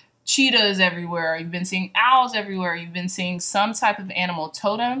cheetahs everywhere, you've been seeing owls everywhere, you've been seeing some type of animal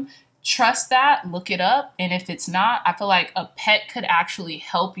totem. Trust that, look it up. And if it's not, I feel like a pet could actually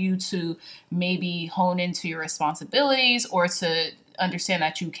help you to maybe hone into your responsibilities, or to understand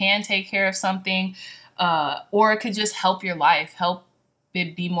that you can take care of something, or it could just help your life, help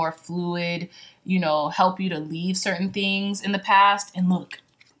it be more fluid, you know, help you to leave certain things in the past. And look,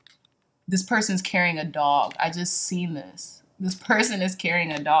 this person's carrying a dog. I just seen this. This person is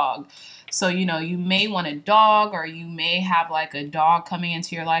carrying a dog. So, you know, you may want a dog, or you may have like a dog coming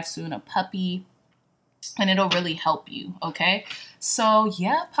into your life soon, a puppy, and it'll really help you. Okay. So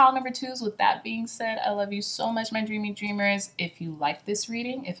yeah, pile number 2s. With that being said, I love you so much, my dreamy dreamers. If you like this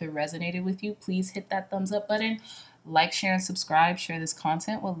reading, if it resonated with you, please hit that thumbs up button. Like, share, and subscribe. Share this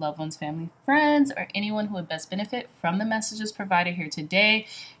content with loved ones, family, friends, or anyone who would best benefit from the messages provided here today.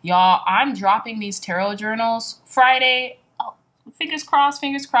 Y'all, I'm dropping these tarot journals Friday. Oh, fingers crossed,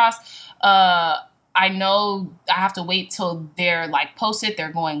 fingers crossed. I know I have to wait till they're like posted.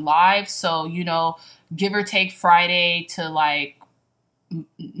 They're going live. So, you know, give or take Friday to like,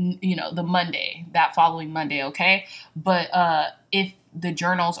 you know, the Monday, that following Monday. Okay. But if the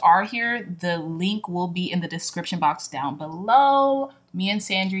journals are here, the link will be in the description box down below. Me and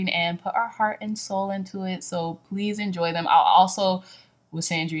Sandrine Ann put our heart and soul into it. So please enjoy them. I'll also, with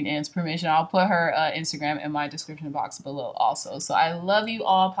Sandrine Ann's permission, I'll put her Instagram in my description box below also. So I love you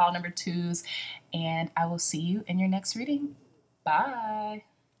all, pile number 2s, and I will see you in your next reading. Bye.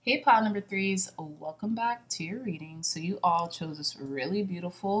 Hey, pile number 3s, welcome back to your reading. So you all chose this really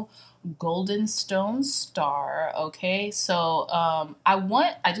beautiful golden stone star, okay? So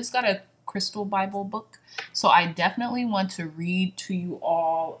I just got a crystal Bible book, so I definitely want to read to you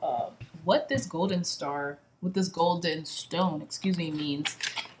all what this golden star, what this golden stone, means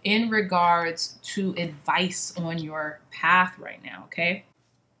in regards to advice on your path right now, okay?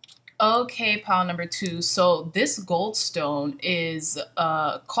 Okay, pile number 2. So this gold stone is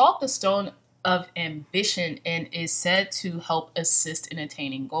called the stone of ambition and is said to help assist in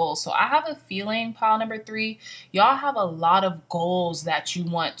attaining goals. So I have a feeling, pile number 3, y'all have a lot of goals that you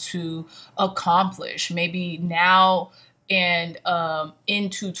want to accomplish, maybe now and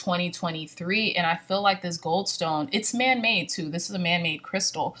into 2023. And I feel like this goldstone, it's man-made too. This is a man-made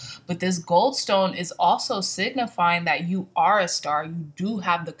crystal, but this goldstone is also signifying that you are a star. You do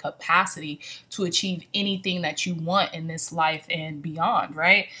have the capacity to achieve anything that you want in this life and beyond,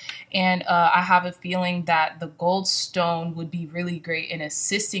 right? And I have a feeling that the goldstone would be really great in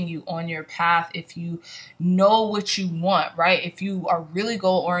assisting you on your path if you know what you want, right? If you are really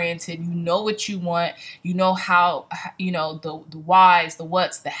goal-oriented, you know what you want, you know how, you know, the whys, the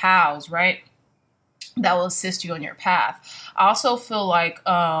whats, the hows, right? That will assist you on your path. I also feel like,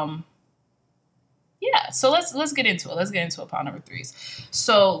 yeah, so let's get into it. Let's get into it, pile number 3s.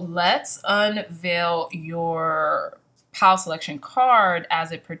 So let's unveil your pile selection card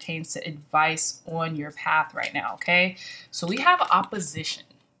as it pertains to advice on your path right now, okay? So we have opposition.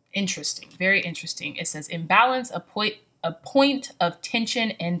 Interesting, very interesting. It says imbalance, a point of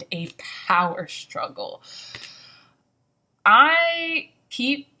tension, and a power struggle. I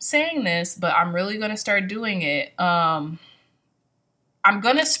keep saying this, but I'm really going to start doing it. I'm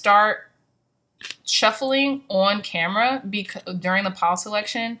going to start shuffling on camera during the pile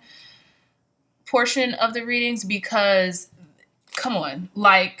selection portion of the readings, because come on,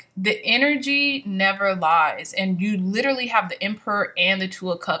 like the energy never lies, and you literally have the Emperor and the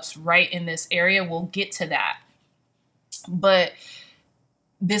Two of Cups right in this area. We'll get to that. But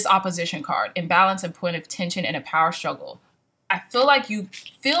this opposition card, imbalance and point of tension and a power struggle. I feel like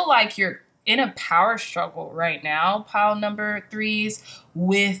you're in a power struggle right now, pile number threes,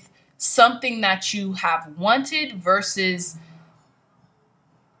 with something that you have wanted versus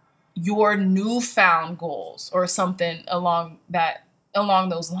your newfound goals or something along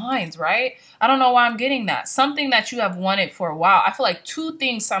those lines, right? I don't know why I'm getting that. Something that you have wanted for a while. I feel like two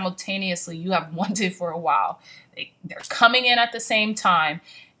things simultaneously you have wanted for a while. They're coming in at the same time,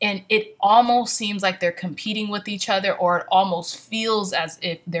 and it almost seems like they're competing with each other, or it almost feels as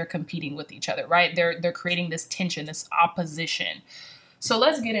if they're competing with each other, right? They're creating this tension, this opposition. So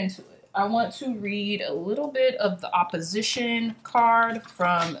let's get into it. I want to read a little bit of the opposition card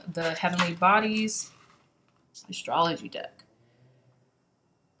from the Heavenly Bodies astrology deck.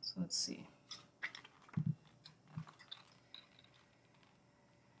 So let's see.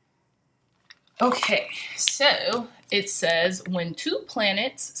 Okay, so it says when two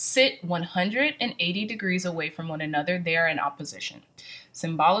planets sit 180 degrees away from one another, they are in opposition.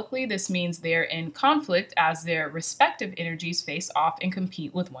 Symbolically, this means they're in conflict as their respective energies face off and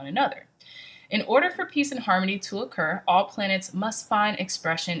compete with one another. In order for peace and harmony to occur, all planets must find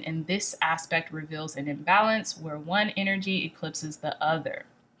expression, and this aspect reveals an imbalance where one energy eclipses the other.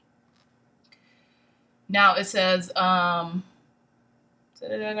 Now it says, so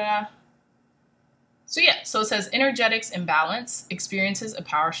it says energetics imbalance experiences a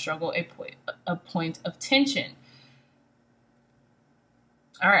power struggle, a point of tension.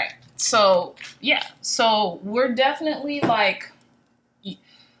 All right. So we're definitely like,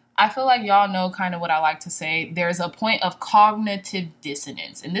 I feel like y'all know kind of what I like to say. There's a point of cognitive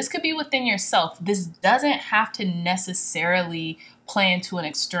dissonance, and this could be within yourself. This doesn't have to necessarily play into an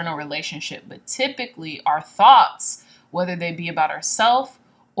external relationship, but typically our thoughts, whether they be about ourselves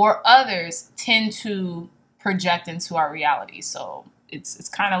or others, tend to project into our reality. So it's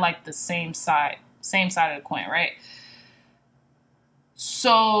kind of like the same side of the coin, right?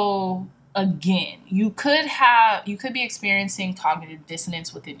 So again, you could be experiencing cognitive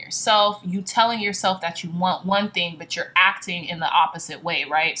dissonance within yourself. You telling yourself that you want one thing, but you're acting in the opposite way,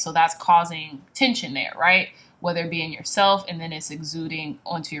 right? So that's causing tension there, right? Whether it be in yourself, and then it's exuding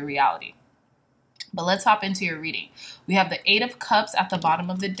onto your reality. But let's hop into your reading. We have the Eight of Cups at the bottom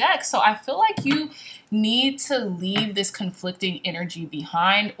of the deck. So I feel like you need to leave this conflicting energy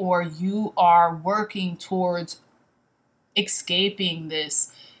behind, or you are working towards escaping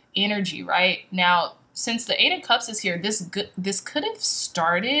this energy, right? Now, since the Eight of Cups is here, this could have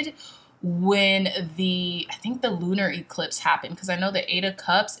started when I think the lunar eclipse happened, because I know the Eight of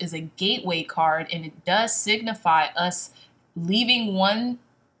Cups is a gateway card, and it does signify us leaving one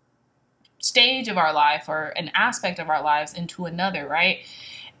stage of our life or an aspect of our lives into another, right?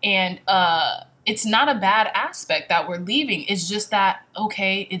 And it's not a bad aspect that we're leaving. It's just that,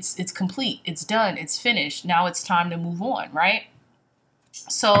 okay, it's complete, it's done, it's finished. Now it's time to move on, right?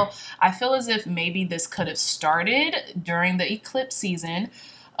 So I feel as if maybe this could have started during the eclipse season,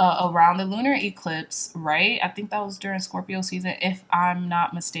 around the lunar eclipse, right? I think that was during Scorpio season, if I'm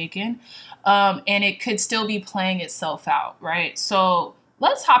not mistaken. And it could still be playing itself out, right? So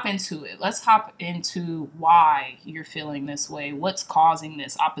let's hop into it. Let's hop into why you're feeling this way. What's causing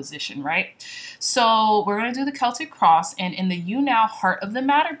this opposition, right? So we're going to do the Celtic cross. And in the you now heart of the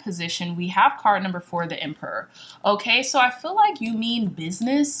matter position, we have card number 4, the Emperor. Okay, so I feel like you mean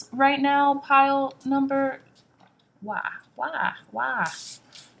business right now, pile number. Why?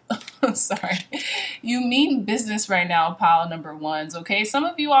 Sorry. You mean business right now, pile number 1s, okay? Some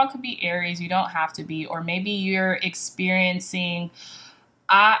of you all could be Aries. You don't have to be. Or maybe you're experiencing...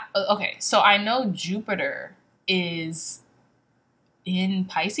 okay, so I know Jupiter is in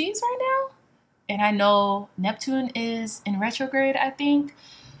Pisces right now, and I know Neptune is in retrograde, I think.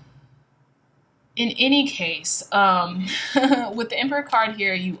 In any case, with the Emperor card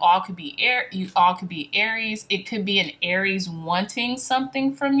here, you all could be Aries. It could be an Aries wanting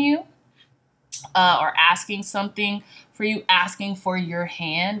something from you, or asking something for you, asking for your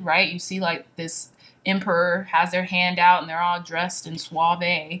hand, right? You see, like, this Emperor has their hand out and they're all dressed in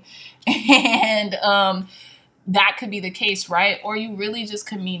suave, and that could be the case, right? Or you really just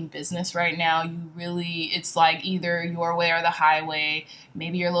could mean business right now. It's like either your way or the highway.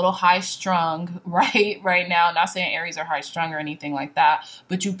 Maybe you're a little high strung, right now. Not saying Aries are high strung or anything like that,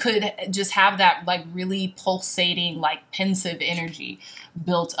 but you could just have that like really pulsating, like pensive energy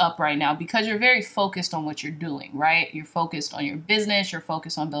built up right now, because you're very focused on what you're doing, right? You're focused on your business. You're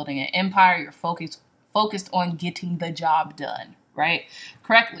focused on building an empire. You're focused on getting the job done, right?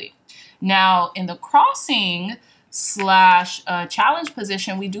 Correctly. Now, in the crossing slash challenge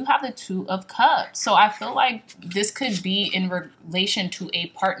position, we do have the Two of Cups. So I feel like this could be in relation to a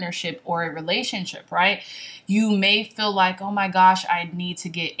partnership or a relationship, right? You may feel like, oh my gosh, I need to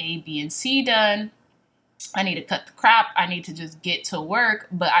get A, B, and C done. I need to cut the crap. I need to just get to work.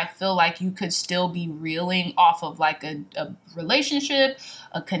 But I feel like you could still be reeling off of like a relationship,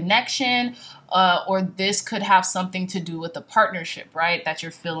 a connection, or this could have something to do with a partnership, right? That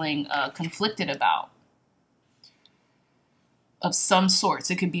you're feeling conflicted about of some sorts.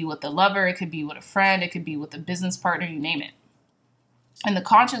 It could be with a lover. It could be with a friend. It could be with a business partner, you name it. In the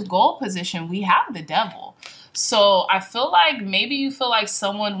conscious goal position, we have the Devil. So I feel like maybe you feel like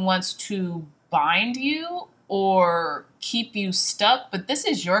someone wants to bind you or keep you stuck, but this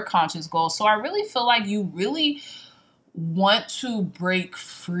is your conscious goal. So I really feel like you really want to break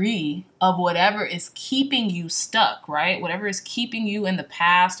free of whatever is keeping you stuck, right? Whatever is keeping you in the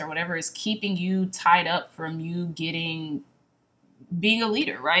past or whatever is keeping you tied up from you being a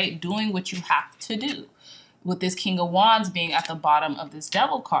leader, right? Doing what you have to do. With this King of Wands being at the bottom of this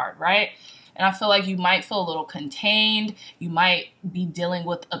Devil card, right? And I feel like you might feel a little contained. You might be dealing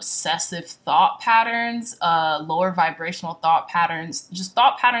with obsessive thought patterns, lower vibrational thought patterns, just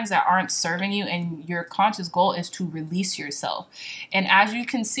thought patterns that aren't serving you. And your conscious goal is to release yourself. And as you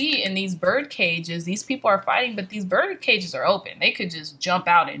can see in these bird cages, these people are fighting, but these bird cages are open. They could just jump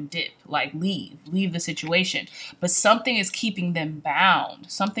out and dip, like leave the situation. But something is keeping them bound.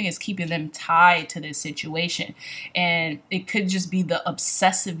 Something is keeping them tied to this situation. And it could just be the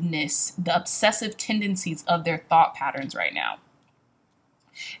obsessiveness, the obsessive tendencies of their thought patterns right now.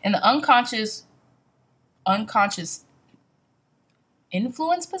 In the unconscious influence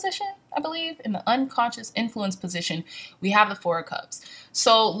position, I believe, in the unconscious influence position, we have the Four of Cups.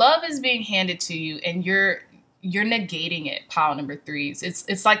 So love is being handed to you and you're negating it, pile number threes.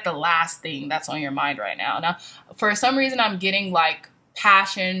 It's like the last thing that's on your mind right now. Now, for some reason, I'm getting like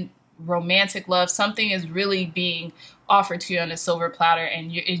passion, romantic love. Something is really being offered to you on a silver platter,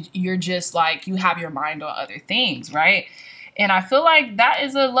 and you're just like, you have your mind on other things, right? And I feel like that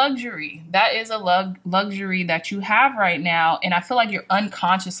is a luxury. That is a luxury that you have right now. And I feel like you're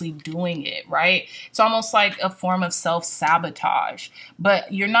unconsciously doing it, right? It's almost like a form of self-sabotage.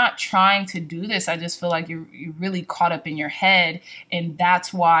 But you're not trying to do this. I just feel like you're really caught up in your head. And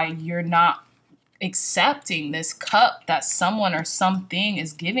that's why you're not accepting this cup that someone or something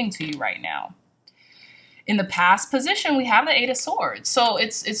is giving to you right now. In the past position, we have the Eight of Swords. So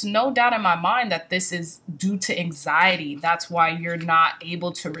it's no doubt in my mind that this is due to anxiety. That's why you're not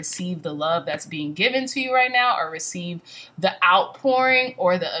able to receive the love that's being given to you right now, or receive the outpouring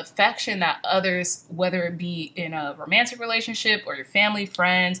or the affection that others, whether it be in a romantic relationship or your family,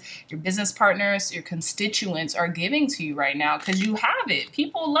 friends, your business partners, your constituents, are giving to you right now, because you have it.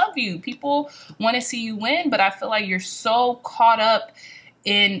 People love you. People want to see you win, but I feel like you're so caught up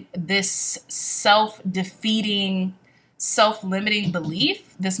in this self-defeating, self-limiting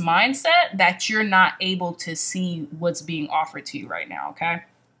belief, this mindset, that you're not able to see what's being offered to you right now, okay?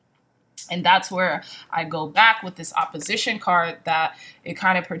 And that's where I go back with this opposition card, that it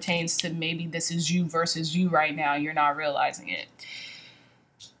kind of pertains to maybe this is you versus you right now. You're not realizing it.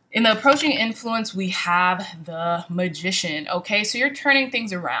 In the approaching influence, we have the Magician. Okay, so you're turning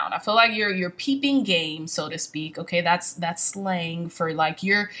things around. I feel like you're peeping game, so to speak. Okay, that's slang for like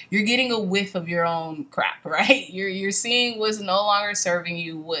you're getting a whiff of your own crap, right? You're seeing what's no longer serving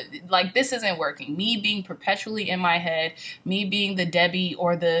you. What, like, this isn't working. Me being perpetually in my head, me being the Debbie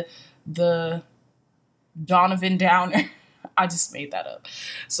or the Donovan Downer. I just made that up.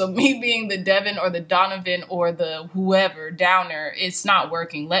 So me being the Devin or the Donovan or the whoever downer, it's not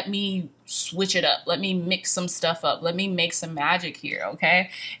working. Let me switch it up. Let me mix some stuff up. Let me make some magic here, okay?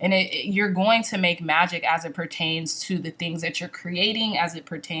 And you're going to make magic as it pertains to the things that you're creating, as it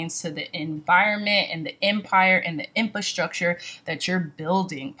pertains to the environment and the empire and the infrastructure that you're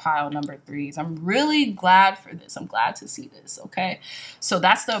building, pile number threes. I'm really glad for this. I'm glad to see this, okay? So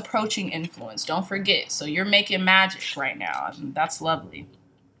that's the approaching influence. Don't forget. So you're making magic right now. And that's lovely.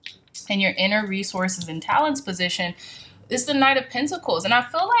 And your inner resources and talents position is the Knight of Pentacles. And I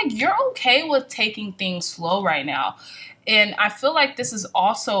feel like you're okay with taking things slow right now. And I feel like this is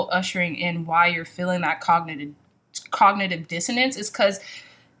also ushering in why you're feeling that cognitive dissonance, is because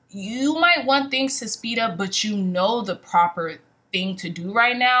you might want things to speed up, but you know the proper thing to do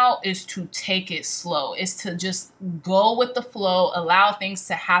right now is to take it slow, is to just go with the flow, allow things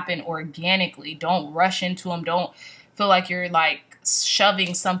to happen organically. Don't rush into them. Don't feel like you're like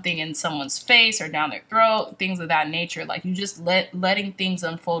shoving something in someone's face or down their throat, things of that nature. Like, you just letting things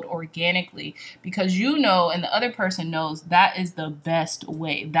unfold organically, because you know, and the other person knows, that is the best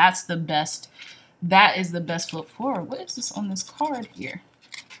way. That is the best foot forward. What is this on this card here?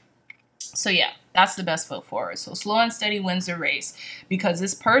 So yeah, that's the best foot forward. So slow and steady wins the race, because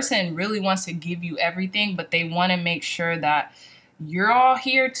this person really wants to give you everything, but they want to make sure that you're all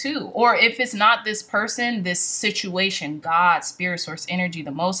here too. Or if it's not this person, this situation, God, spirit, source, energy, the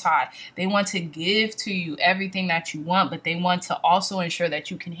Most High, they want to give to you everything that you want, but they want to also ensure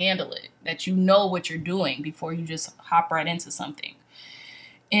that you can handle it, that you know what you're doing before you just hop right into something.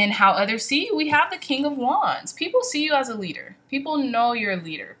 And how others see you, we have the King of Wands. People see you as a leader. People know you're a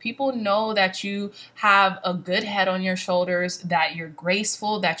leader. People know that you have a good head on your shoulders, that you're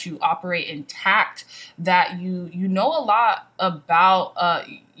graceful, that you operate intact, that you know a lot about,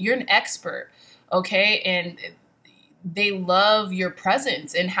 you're an expert, okay? And they love your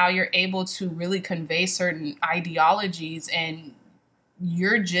presence and how you're able to really convey certain ideologies, and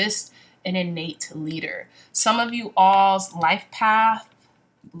you're just an innate leader. Some of you all's life path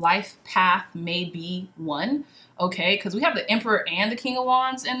may be one, okay? Because we have the Emperor and the King of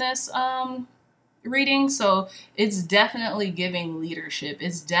Wands in this reading. So it's definitely giving leadership.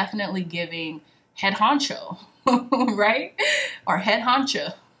 It's definitely giving head honcho, right? Or head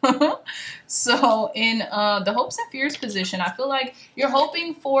honcho. So in the hopes and fears position, I feel like you're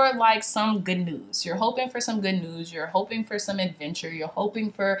hoping for like some good news. You're hoping for some good news. You're hoping for some adventure. You're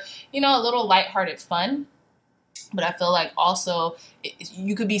hoping for, you know, a little lighthearted fun. But I feel like also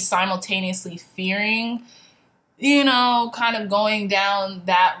you could be simultaneously fearing, you know, kind of going down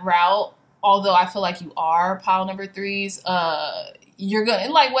that route. Although I feel like you are pile number threes. You're going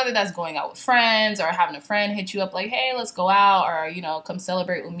to, like, whether that's going out with friends or having a friend hit you up like, hey, let's go out, or, you know, come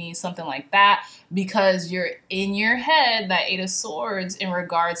celebrate with me, something like that. Because you're in your head, that Eight of Swords, in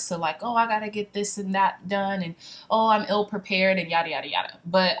regards to like, oh, I got to get this and that done. And, oh, I'm ill prepared and yada, yada, yada.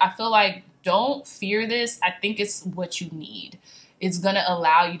 But I feel like, don't fear this. I think it's what you need. It's going to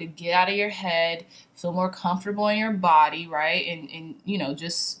allow you to get out of your head, feel more comfortable in your body, right? And you know,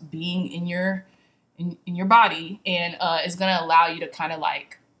 just being in your body. And it's going to allow you to kind of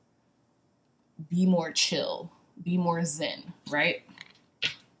like be more chill, be more zen, right?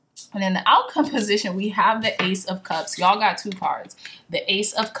 And in the outcome position, we have the Ace of Cups. Y'all got two cards, the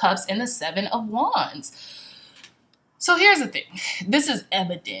Ace of Cups and the Seven of Wands. So here's the thing. This is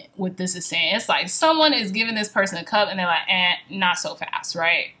evident what this is saying. It's like someone is giving this person a cup and they're like, not so fast,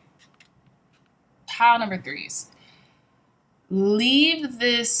 right? Pile number threes. Leave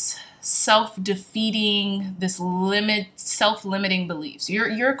this self-defeating, this self-limiting beliefs.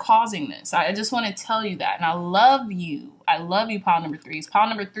 You're causing this. I just want to tell you that. And I love you. I love you, pile number threes. Pile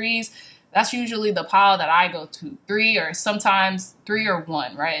number threes, that's usually the pile that I go to. 3 or sometimes 3 or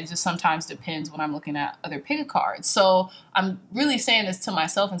 1, right? It just sometimes depends when I'm looking at other pick cards. So I'm really saying this to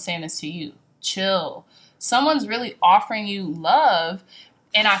myself and saying this to you. Chill. Someone's really offering you love.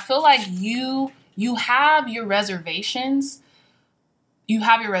 And I feel like you have your reservations. You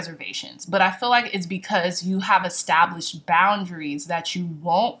have your reservations. But I feel like it's because you have established boundaries that you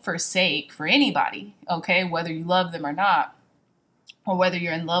won't forsake for anybody, okay? Whether you love them or not, or whether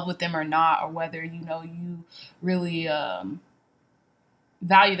you're in love with them or not, or whether, you know, you really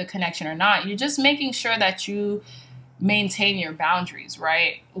value the connection or not. You're just making sure that you maintain your boundaries,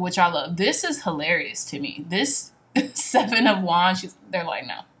 right? Which I love. This is hilarious to me. This Seven of Wands, they're like,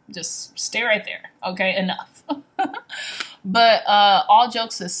 no, just stay right there. Okay, enough. But all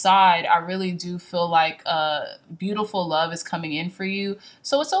jokes aside, I really do feel like beautiful love is coming in for you.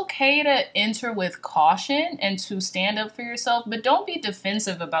 So it's okay to enter with caution and to stand up for yourself, but don't be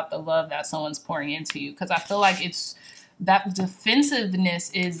defensive about the love that someone's pouring into you. Because I feel like it's that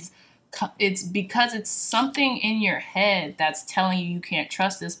defensiveness is, it's because it's something in your head that's telling you can't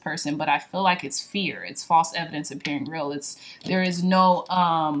trust this person. But I feel like it's fear. It's false evidence appearing real. There is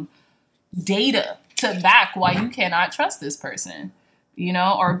no data to back why you cannot trust this person, you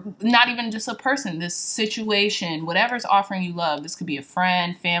know, or not even just a person, this situation, whatever's offering you love. This could be a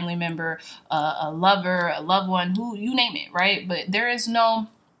friend, family member, a lover, a loved one, who you name it, right? But there is no,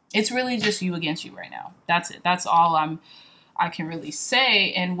 it's really just you against you right now. That's it. That's all I can really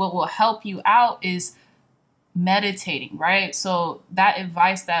say. And what will help you out is meditating, right? So that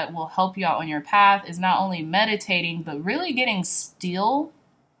advice that will help you out on your path is not only meditating, but really getting still,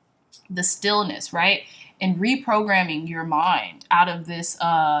 the stillness, right? And reprogramming your mind out of this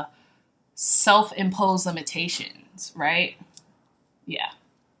self-imposed limitations, right? Yeah.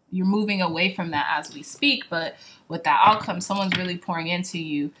 You're moving away from that as we speak, but with that outcome, someone's really pouring into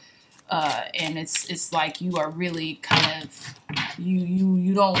you. and it's like you are really kind of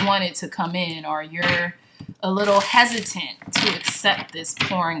you don't want it to come in, or you're a little hesitant to accept this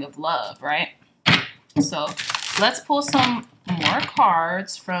pouring of love, right? So let's pull some more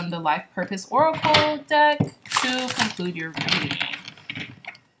cards from the Life Purpose Oracle deck to conclude your reading.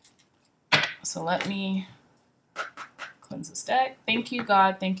 So let me cleanse this deck. Thank you,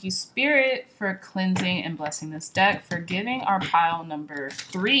 God. Thank you, Spirit, for cleansing and blessing this deck, for giving our pile number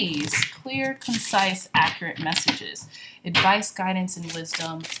 3s clear, concise, accurate messages, advice, guidance, and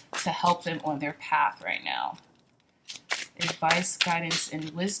wisdom to help them on their path right now. Advice, guidance, and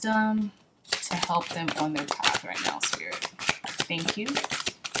wisdom to help them on their path right now, Spirit. Thank you.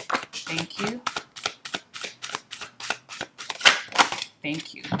 Thank you.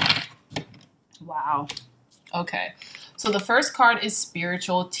 Thank you. Wow. Okay. So the first card is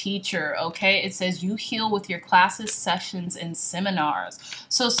Spiritual Teacher, okay? It says you heal with your classes, sessions, and seminars.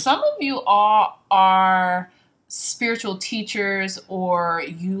 So some of you all are spiritual teachers, or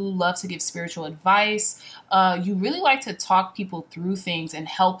you love to give spiritual advice. You really like to talk people through things and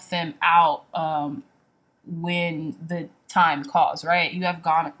help them out when the time calls, right? You have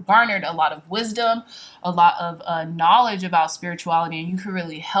garnered a lot of wisdom, a lot of knowledge about spirituality, and you can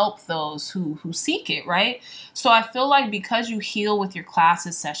really help those who seek it, right? So I feel like because you heal with your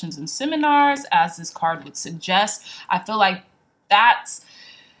classes, sessions, and seminars, as this card would suggest, I feel like that's,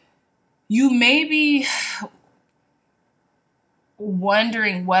 you may be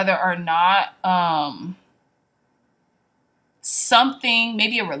wondering whether or not something,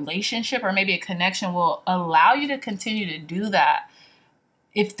 maybe a relationship or maybe a connection, will allow you to continue to do that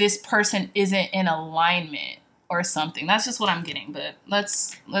if this person isn't in alignment or something. That's just what I'm getting, but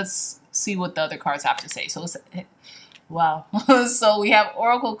let's see what the other cards have to say. So wow. So we have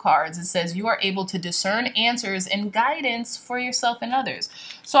Oracle cards. It says you are able to discern answers and guidance for yourself and others.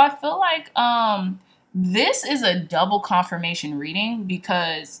 So I feel like this is a double confirmation reading,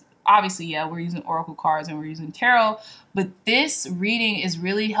 because obviously, yeah, we're using Oracle cards and we're using tarot, but this reading is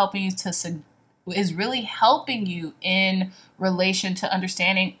really helping you in relation to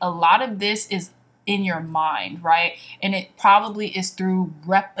understanding a lot of this is in your mind, right? And it probably is through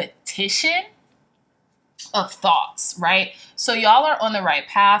repetition of thoughts, right? So y'all are on the right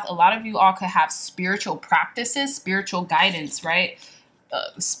path. A lot of you all could have spiritual practices, spiritual guidance, right?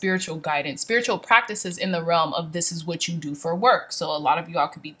 Spiritual practices in the realm of this is what you do for work. So a lot of you all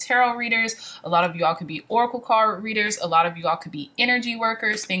could be tarot readers. A lot of you all could be Oracle card readers. A lot of you all could be energy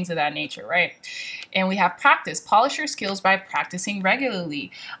workers, things of that nature, right? And we have practice. Polish your skills by practicing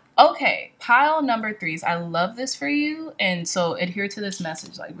regularly. Okay, pile number 3s. I love this for you. And so adhere to this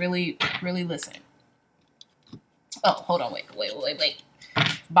message. Like really, really listen. Oh, hold on. Wait.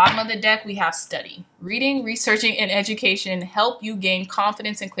 Bottom of the deck, we have study. Reading, researching, and education help you gain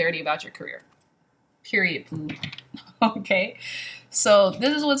confidence and clarity about your career. Period. Okay. So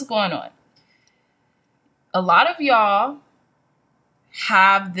this is what's going on. A lot of y'all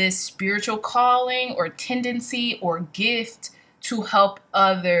have this spiritual calling or tendency or gift to help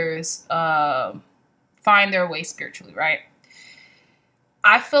others find their way spiritually, right?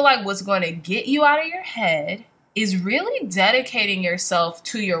 I feel like what's going to get you out of your head is really dedicating yourself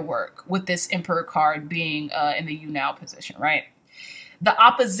to your work, with this Emperor card being in the you now position, right? The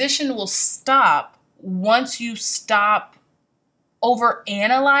opposition will stop once you stop over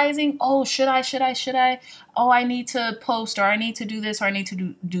analyzing. Oh, should I? Oh, I need to post, or I need to do this, or I need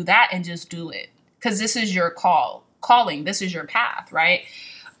to do that, and just do it. Because this is your calling. This is your path, right?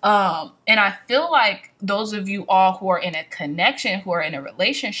 And I feel like those of you all who are in a connection, who are in a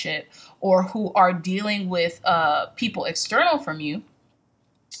relationship, or who are dealing with people external from you,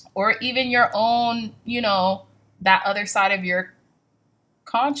 or even your own, that other side of your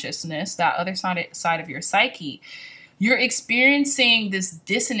consciousness, that other side of your psyche, you're experiencing this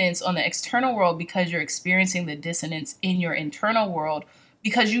dissonance on the external world because you're experiencing the dissonance in your internal world,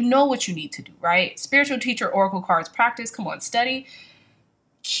 because you know what you need to do, right? Spiritual teacher, Oracle cards, practice, come on, study.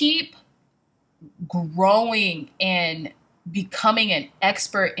 Keep growing and becoming an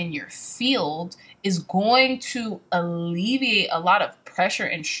expert in your field is going to alleviate a lot of pressure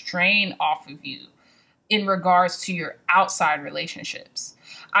and strain off of you in regards to your outside relationships.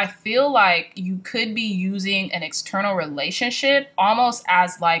 I feel like you could be using an external relationship almost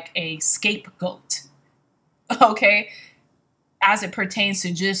as like a scapegoat, okay? As it pertains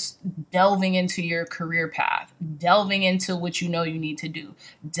to just delving into your career path, delving into what you know you need to do,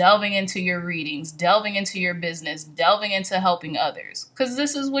 delving into your readings, delving into your business, delving into helping others. Because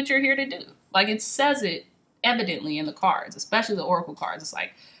this is what you're here to do. Like, it says it evidently in the cards, especially the Oracle cards. It's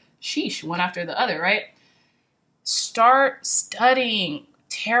like, sheesh, one after the other, right? Start studying.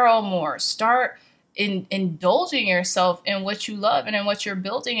 tarot more. Start indulging yourself in what you love and in what you're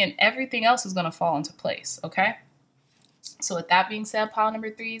building, and everything else is going to fall into place, okay? So with that being said, pile number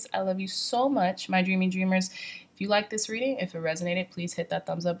threes, I love you so much, my dreamy dreamers. If you like this reading, if it resonated, please hit that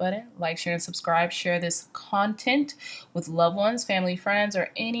thumbs up button, like, share, and subscribe. Share this content with loved ones, family, friends, or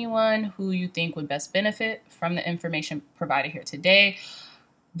anyone who you think would best benefit from the information provided here today.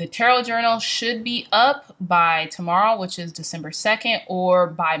 The tarot journal should be up by tomorrow, which is December 2nd, or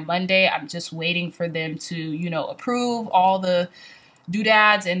by Monday. I'm just waiting for them to, approve all the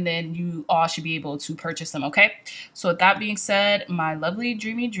doodads, and then you all should be able to purchase them, okay? So with that being said, my lovely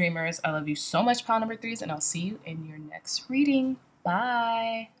dreamy dreamers, I love you so much, pile number threes, and I'll see you in your next reading.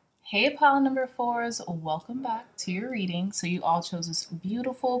 Bye. Hey, pile number fours, welcome back to your reading. So you all chose this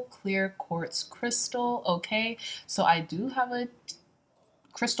beautiful clear quartz crystal, okay? So I do have a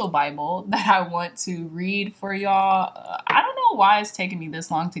crystal Bible that I want to read for y'all. I don't know why it's taking me this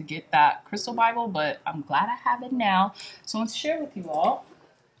long to get that crystal Bible, but I'm glad I have it now. So I want to share with you all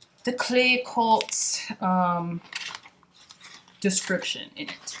the clay quartz description in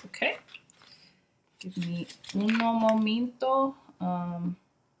it, okay? Give me uno momento. All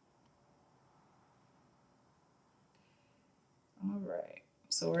right,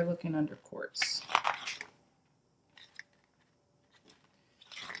 so we're looking under quartz.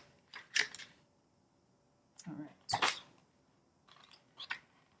 All right.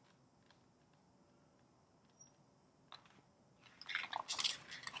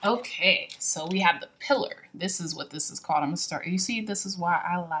 Okay, so we have the pillar. This is what this is called. I'm gonna start. You see, this is why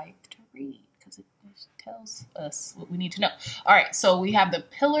I like to read, because it tells us what we need to know. All right, so we have the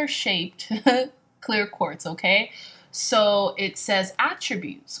pillar-shaped clear quartz, okay? So it says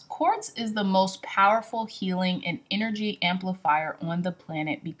attributes. Quartz is the most powerful healing and energy amplifier on the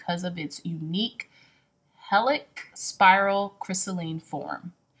planet because of its unique helic spiral crystalline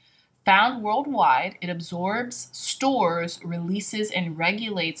form. Found worldwide, it absorbs, stores, releases, and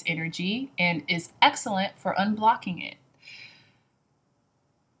regulates energy and is excellent for unblocking it.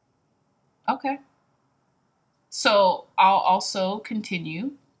 Okay. So I'll also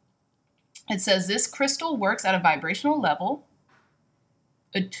continue. It says this crystal works at a vibrational level,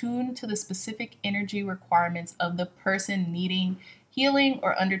 attuned to the specific energy requirements of the person needing healing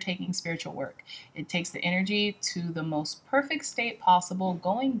or undertaking spiritual work. It takes the energy to the most perfect state possible,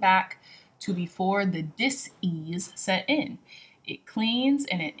 going back to before the dis-ease set in. It cleans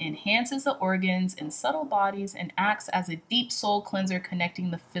and it enhances the organs and subtle bodies and acts as a deep soul cleanser,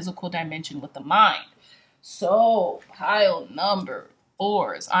 connecting the physical dimension with the mind. So, pile number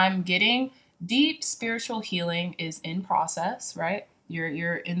fours, I'm getting deep spiritual healing is in process, right?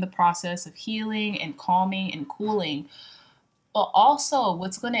 You're in the process of healing and calming and cooling. But also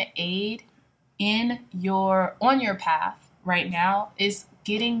what's going to aid on your path right now is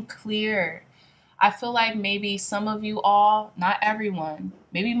getting clear. I feel like maybe some of you all, not everyone,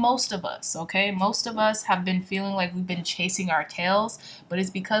 maybe most of us, okay? Most of us have been feeling like we've been chasing our tails, but it's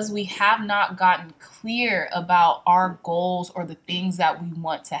because we have not gotten clear about our goals or the things that we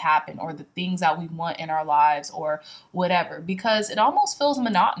want to happen or the things that we want in our lives or whatever, because it almost feels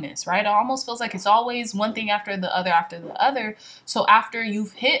monotonous, right? It almost feels like it's always one thing after the other after the other. So after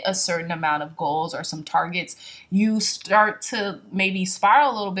you've hit a certain amount of goals or some targets, you start to maybe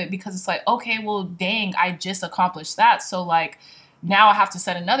spiral a little bit because it's like, okay, well, dang, I just accomplished that. So like, now I have to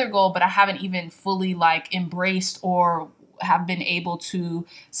set another goal, but I haven't even fully like embraced or have been able to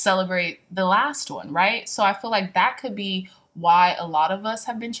celebrate the last one, right? So I feel like that could be why a lot of us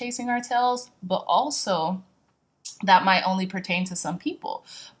have been chasing our tails, but also that might only pertain to some people.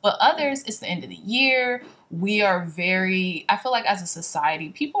 But others, it's the end of the year. We are I feel like as a society,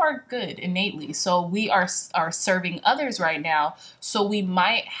 people are good innately. So we are serving others right now. So we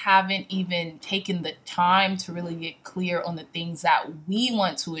might haven't even taken the time to really get clear on the things that we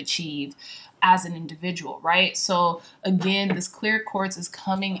want to achieve as an individual, right? So again, this clear quartz is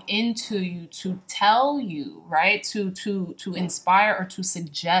coming into you to tell you, right? To inspire or to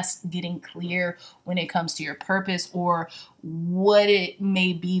suggest getting clear when it comes to your purpose or what it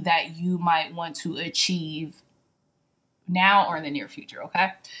may be that you might want to achieve now or in the near future,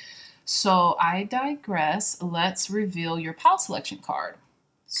 okay? So I digress. Let's reveal your pile selection card.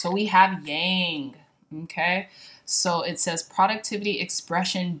 So we have Yang, okay? So it says productivity,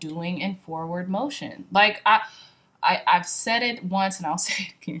 expression, doing, and forward motion. Like I've said it once and I'll say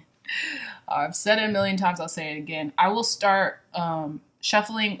it again. I've said it a million times, I'll say it again. I will start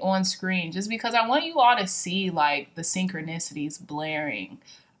shuffling on screen just because I want you all to see like the synchronicities blaring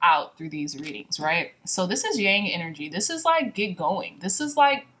out through these readings, right? So this is Yang energy. This is like get going. This is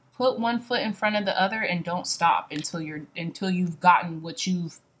like Put one foot in front of the other and don't stop until you've gotten what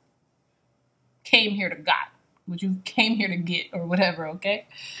you've came here to get, or whatever, okay?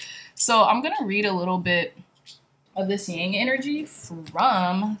 So I'm going to read a little bit of this yang energy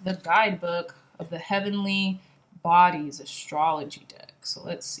from the guidebook of the Heavenly Bodies astrology deck. So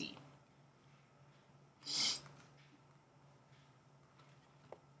let's see.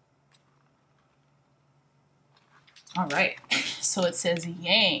 All right, so it says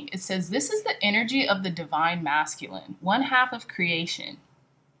yang. It says, this is the energy of the divine masculine, one half of creation.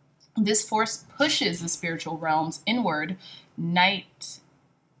 This force pushes the spiritual realms inward night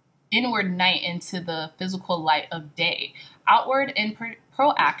into the physical light of day. Outward and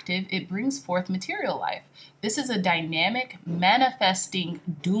proactive, it brings forth material life. This is a dynamic, manifesting,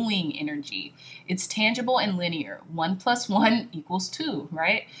 doing energy. It's tangible and linear. 1 + 1 = 2,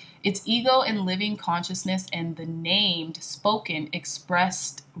 right? It's ego and living consciousness and the named, spoken,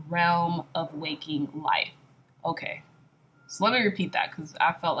 expressed realm of waking life. Okay. So let me repeat that because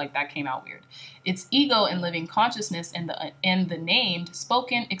I felt like that came out weird. It's ego and living consciousness and the named,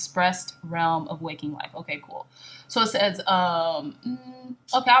 spoken, expressed realm of waking life. Okay, cool. So it says, okay,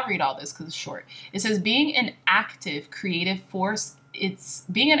 I'll read all this because it's short. It says, being an active creative force, it's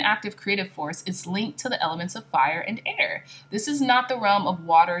linked to the elements of fire and air. This is not the realm of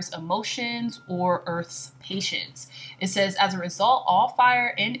water's emotions or earth's patience. It says, as a result, all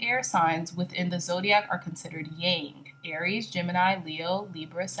fire and air signs within the zodiac are considered yang. Aries, Gemini, Leo,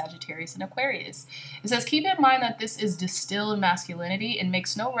 Libra, Sagittarius, and Aquarius. It says, keep in mind that this is distilled masculinity and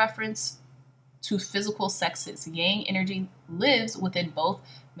makes no reference to physical sexes. Yang energy lives within both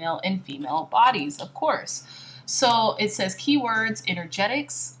male and female bodies, of course. So it says keywords,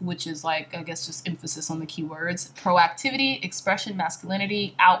 energetics, which is like, I guess, just emphasis on the keywords, proactivity, expression,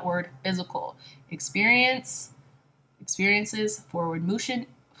 masculinity, outward, physical, experiences, forward motion,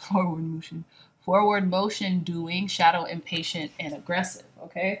 doing, shadow, impatient, and aggressive,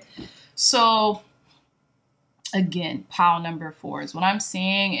 okay? So again, pile number 4 is what I'm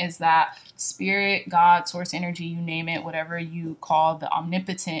seeing is that spirit, God, source energy, you name it, whatever you call the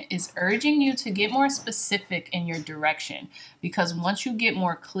omnipotent, is urging you to get more specific in your direction. Because once you get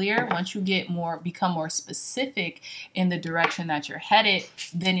more clear, once you become more specific in the direction that you're headed,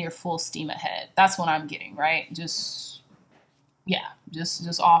 then you're full steam ahead. That's what I'm getting, right? Just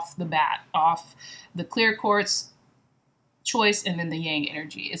off the bat, off the clear quartz choice and then the yang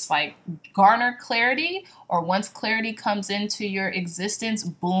energy. It's like garner clarity, or once clarity comes into your existence,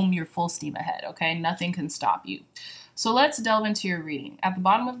 boom, you're full steam ahead, okay? Nothing can stop you. So let's delve into your reading. At the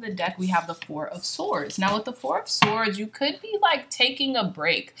bottom of the deck, we have the 4 of Swords. Now with the 4 of Swords, you could be like taking a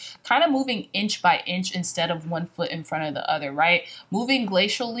break, kind of moving inch by inch instead of one foot in front of the other, right? Moving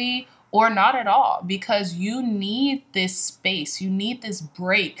glacially or not at all, because you need this space. You need this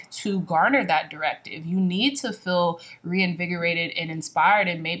break to garner that directive. You need to feel reinvigorated and inspired,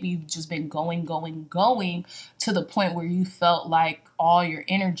 and maybe you've just been going to the point where you felt like all your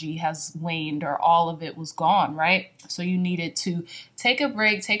energy has waned or all of it was gone, right? So you needed to take a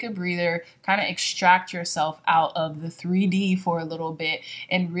break, take a breather, kind of extract yourself out of the 3D for a little bit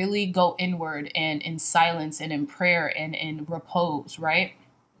and really go inward and in silence and in prayer and in repose, right?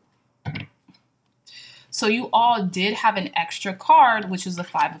 So you all did have an extra card, which is the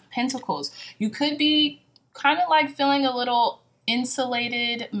 5 of Pentacles. You could be kind of like feeling a little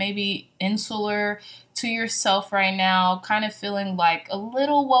insulated, maybe insular to yourself right now, kind of feeling like a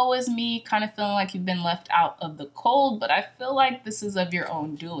little woe is me, kind of feeling like you've been left out of the cold, but I feel like this is of your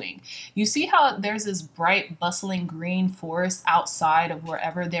own doing. You see how there's this bright, bustling green forest outside of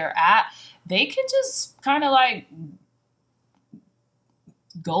wherever they're at? They can just kind of like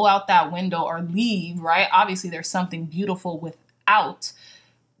go out that window or leave, right? Obviously, there's something beautiful without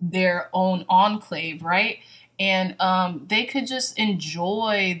their own enclave, right? And they could just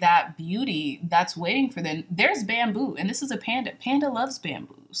enjoy that beauty that's waiting for them. There's bamboo, and this is a panda. Panda loves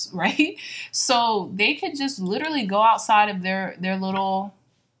bamboos, right? So they could just literally go outside of their little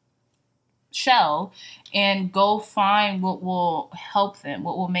shell and go find what will help them,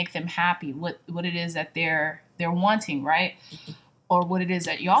 what will make them happy, what it is that they're wanting, right? Or what it is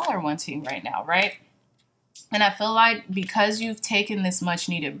that y'all are wanting right now, right? And I feel like because you've taken this much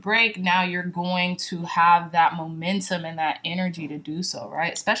needed break, now you're going to have that momentum and that energy to do so,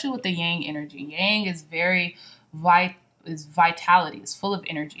 right? Especially with the yang energy. Yang is very vitality. It's full of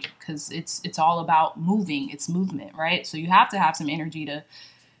energy because it's all about moving. It's movement, right? So you have to have some energy to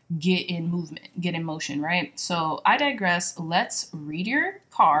get in movement, get in motion, right? So I digress. Let's read your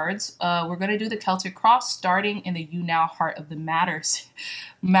cards. We're going to do the Celtic Cross starting in the You Now Heart of the Matter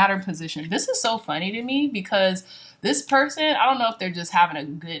position. This is so funny to me because this person, I don't know if they're just having a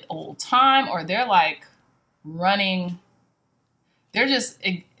good old time or they're like running. They're just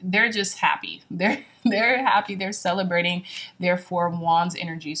happy. They're happy. They're celebrating their Four of Wands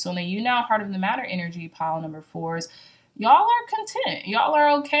energy. So in the You Now Heart of the Matter energy, pile number 4s, y'all are content. Y'all are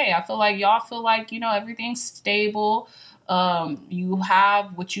okay. I feel like y'all feel like, you know, everything's stable. You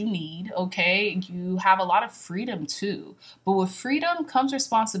have what you need, okay? You have a lot of freedom too. But with freedom comes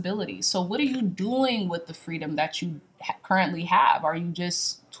responsibility. So what are you doing with the freedom that you currently have? Are you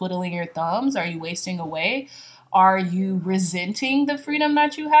just twiddling your thumbs? Are you wasting away? Are you resenting the freedom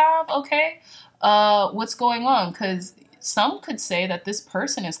that you have? Okay. What's going on? Because some could say that this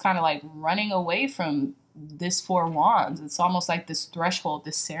person is kind of like running away from this Four of Wands. It's almost like this threshold,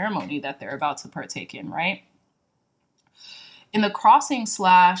 this ceremony that they're about to partake in, right? In the crossing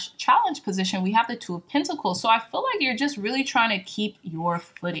 / challenge position, we have the Two of Pentacles. So I feel like you're just really trying to keep your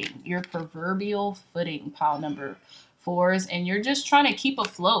footing, your proverbial footing, pile number 4s, and you're just trying to keep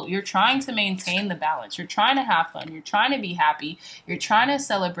afloat. You're trying to maintain the balance. You're trying to have fun. You're trying to be happy. You're trying to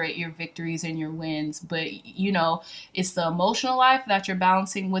celebrate your victories and your wins. But, you know, it's the emotional life that you're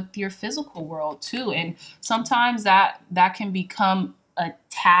balancing with your physical world too. And sometimes that can become a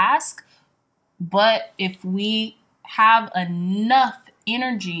task. But if we have enough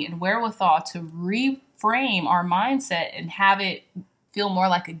energy and wherewithal to reframe our mindset and have it feel more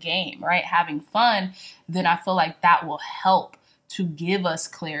like a game, right? Having fun, then I feel like that will help to give us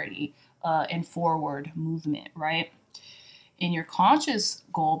clarity and forward movement, right? In your conscious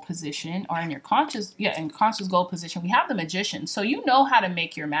goal position, or in conscious goal position, we have the Magician. So you know how to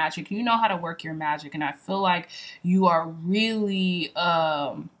make your magic. You know how to work your magic. And I feel like you are really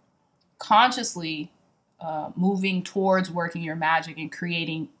consciously moving towards working your magic and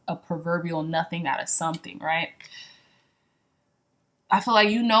creating a proverbial nothing out of something, right? I feel like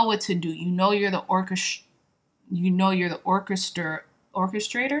you know what to do. You know you're the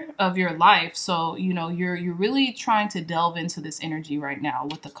orchestrator of your life. So, you know, you're really trying to delve into this energy right now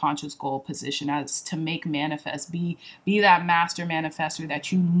with the conscious goal position as to make manifest, be that master manifester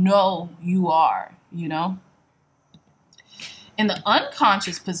that you know you are, you know? In the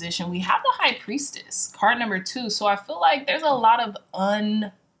unconscious position, we have the High Priestess, card number 2. So I feel like there's a lot of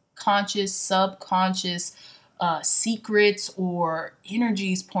unconscious, subconscious secrets or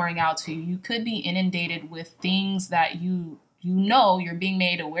energies pouring out to you. You could be inundated with things that you know you're being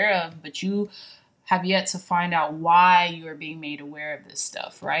made aware of, but you have yet to find out why you are being made aware of this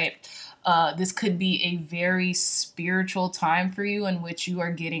stuff, right? This could be a very spiritual time for you in which you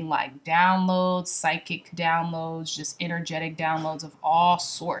are getting like downloads, psychic downloads, just energetic downloads of all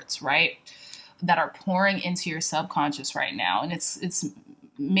sorts, right? That are pouring into your subconscious right now. And it's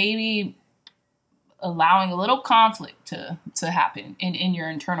maybe allowing a little conflict to happen in your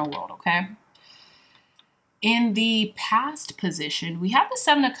internal world, okay? In the past position, we have the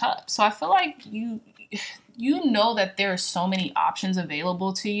Seven of Cups. So I feel like you know that there are so many options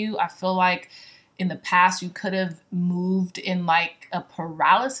available to you. I feel like in the past you could have moved in like a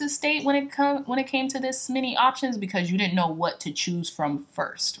paralysis state when it came to this many options because you didn't know what to choose from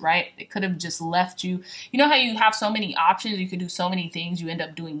first, right? It could have just left you. You know how you have so many options, you could do so many things, you end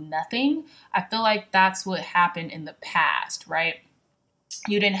up doing nothing. I feel like that's what happened in the past, right?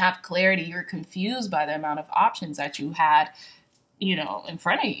 You didn't have clarity. You're confused by the amount of options that you had, you know, in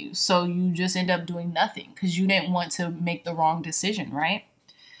front of you. So you just end up doing nothing because you didn't want to make the wrong decision, right?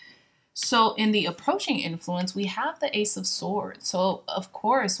 So in the approaching influence, we have the Ace of Swords. So of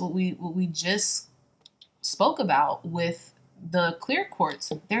course, what we just spoke about with the clear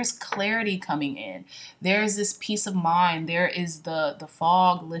quartz, there's clarity coming in. There's this peace of mind. There is the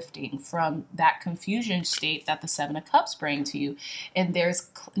fog lifting from that confusion state that the Seven of Cups bring to you. And there's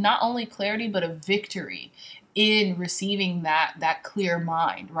not only clarity, but a victory in receiving that clear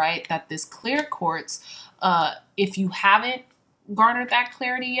mind, right? That this clear quartz, if you haven't garnered that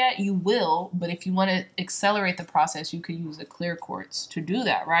clarity yet, you will. But if you want to accelerate the process, you could use a clear quartz to do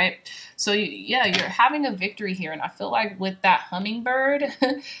that, right? So yeah, you're having a victory here. And I feel like with that hummingbird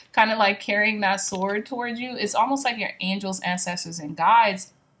kind of like carrying that sword towards you, it's almost like your angels, ancestors, and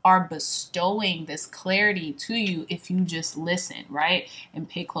guides are bestowing this clarity to you if you just listen, right? And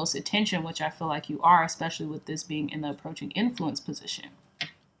pay close attention, which I feel like you are, especially with this being in the approaching influence position.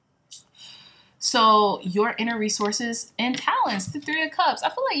 So your inner resources and talents, the Three of Cups. I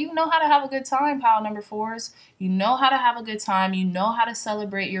feel like you know how to have a good time, pile number 4s. You know how to have a good time. You know how to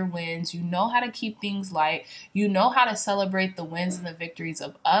celebrate your wins. You know how to keep things light. You know how to celebrate the wins and the victories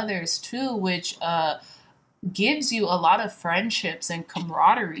of others too, which gives you a lot of friendships and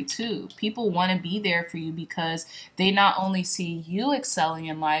camaraderie too. People want to be there for you because they not only see you excelling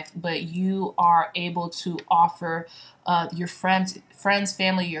in life, but you are able to offer your friends,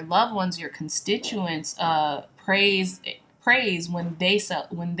 family, your loved ones, your constituents praise when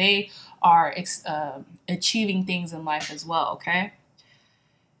they are achieving things in life as well. Okay.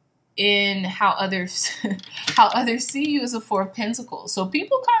 In how others how others see you as a Four of Pentacles. So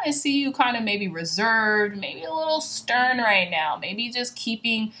people kind of see you kind of maybe reserved, maybe a little stern right now, maybe just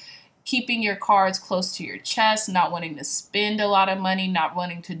keeping your cards close to your chest, not wanting to spend a lot of money, not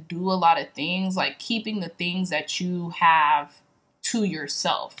wanting to do a lot of things, like keeping the things that you have to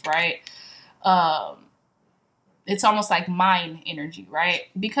yourself, right? It's almost like mine energy, right?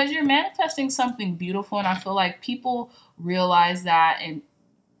 Because you're manifesting something beautiful, and I feel like people realize that, and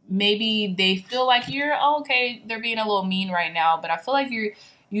maybe they feel like you're okay, they're being a little mean right now, but I feel like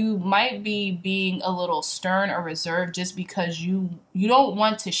you might be being a little stern or reserved just because you don't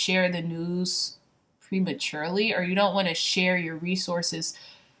want to share the news prematurely, or you don't want to share your resources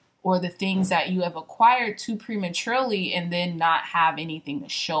or the things that you have acquired too prematurely and then not have anything to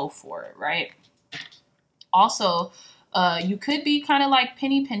show for it, right? Also, you could be kind of like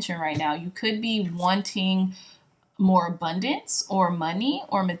penny pinching right now. You could be wanting more abundance or money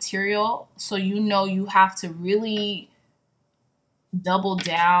or material. So you have to really double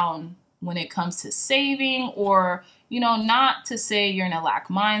down when it comes to saving, or, not to say you're in a lack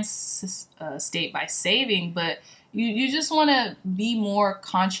mind state by saving, but you just want to be more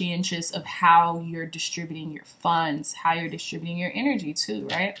conscientious of how you're distributing your funds, how you're distributing your energy too,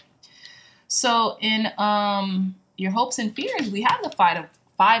 right? So in your hopes and fears, we have the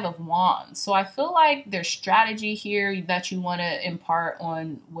Five of Wands. So I feel like there's strategy here that you want to impart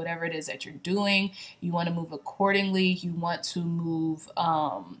on whatever it is that you're doing. You want to move accordingly. You want to move,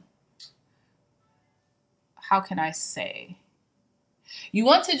 how can I say? You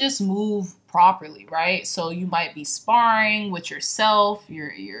want to just move properly, right? So you might be sparring with yourself,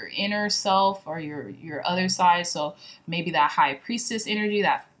 your inner self, or your other side. So maybe that high priestess energy,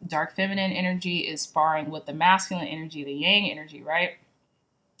 that dark feminine energy is sparring with the masculine energy, the yang energy, right?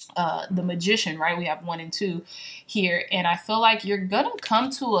 The magician, right? We have 1 and 2 here. And I feel like you're going to come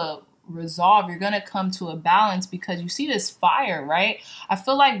to a resolve. You're going to come to a balance because you see this fire, right? I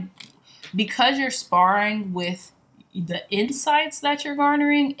feel like because you're sparring with the insights that you're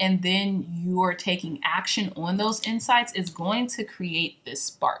garnering, and then you're taking action on those insights, is going to create this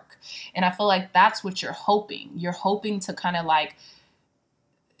spark. And I feel like that's what you're hoping. You're hoping to kind of like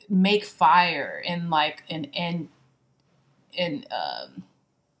make fire and like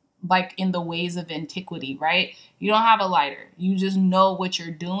like in the ways of antiquity, right? You don't have a lighter. You just know what you're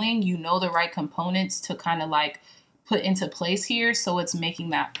doing. You know the right components to kind of like put into place here. So it's making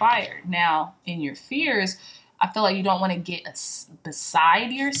that fire. Now, in your fears, I feel like you don't want to get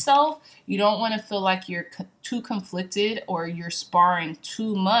beside yourself. You don't want to feel like you're too conflicted or you're sparring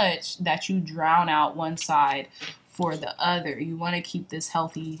too much that you drown out one side for the other. You want to keep this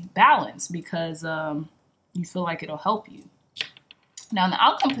healthy balance because you feel like it'll help you. Now, in the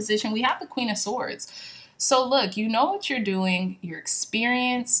outcome position, we have the Queen of Swords. So look, you know what you're doing. You're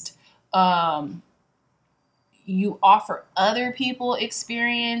experienced. You offer other people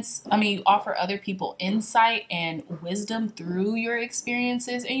you offer other people insight and wisdom through your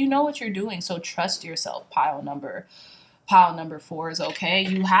experiences, and you know what you're doing. So trust yourself, pile number 4s, okay?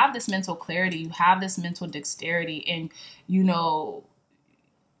 You have this mental clarity, you have this mental dexterity, and you're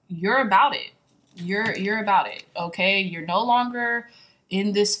about it. You're about it, okay? You're no longer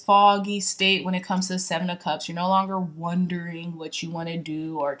in this foggy state when it comes to the 7 of Cups. You're no longer wondering what you want to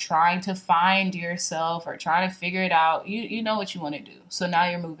do or trying to find yourself or trying to figure it out. You know what you want to do. So now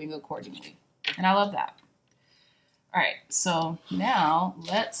you're moving accordingly. And I love that. All right, so now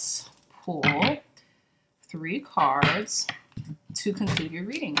let's pull 3 cards to conclude your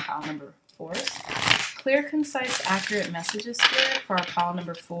reading, pile number 4s. Clear, concise, accurate messages here for our pile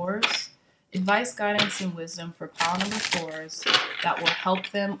number 4s. Advice, guidance, and wisdom for pile number 4s that will help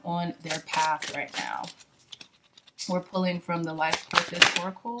them on their path right now. We're pulling from the Life Purpose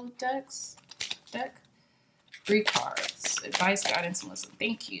Oracle deck. 3 cards. Advice, guidance, and wisdom.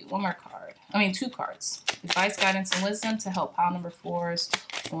 Thank you. 2 cards. Advice, guidance, and wisdom to help pile number 4s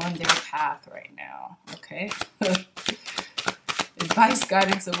on their path right now. Okay. Advice,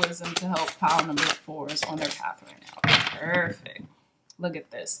 guidance, and wisdom to help pile number 4s on their path right now. Perfect. Look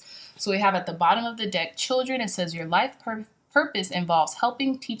at this. So we have at the bottom of the deck, children. It says your life purpose involves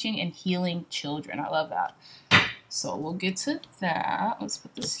helping, teaching, and healing children. I love that. So we'll get to that. Let's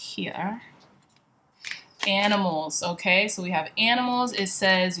put this here. Animals, okay? So we have animals. It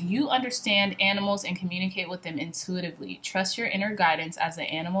says, you understand animals and communicate with them intuitively. Trust your inner guidance as the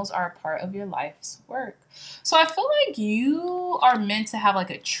animals are a part of your life's work. So I feel like you are meant to have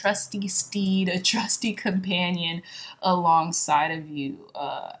like a trusty steed, a trusty companion alongside of you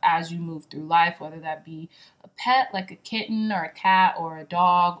as you move through life, whether that be a pet like a kitten or a cat or a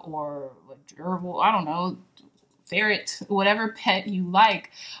dog or a gerbil, I don't know, ferret, whatever pet you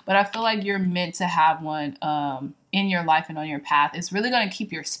like. But I feel like you're meant to have one in your life and on your path. It's really going to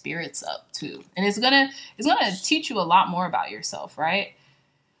keep your spirits up too, and it's gonna teach you a lot more about yourself, right?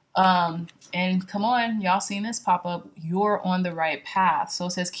 And come on, y'all seen this pop up. You're on the right path. So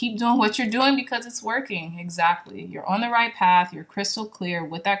it says keep doing what you're doing because it's working. Exactly. You're on the right path. You're crystal clear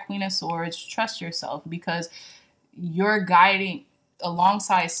with that Queen of Swords. Trust yourself because you're guiding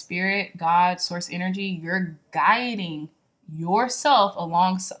alongside spirit, God, source energy. You're guiding yourself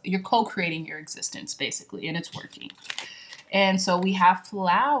alongside, you're co-creating your existence basically, and it's working. And so we have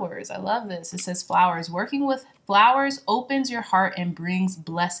flowers. I love this. It says flowers. Working with flowers opens your heart and brings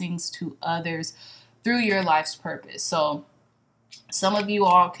blessings to others through your life's purpose. So some of you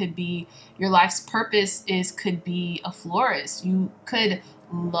all could be, your life's purpose could be a florist. You could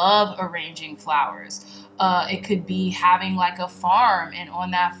love arranging flowers. It could be having like a farm, and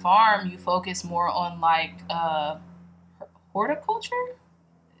on that farm you focus more on like horticulture.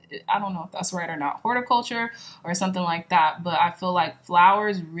 I don't know if that's right or not, horticulture or something like that. But I feel like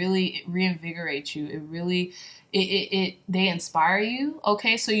flowers really reinvigorate you. It really, they inspire you.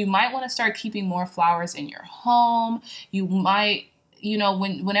 Okay, so you might want to start keeping more flowers in your home. You might, you know,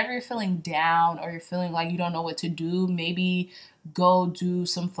 whenever you're feeling down or you're feeling like you don't know what to do, maybe go do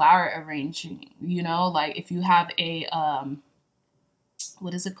some flower arranging. You know, like if you have a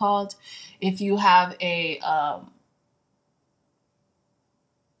what is it called? If you have a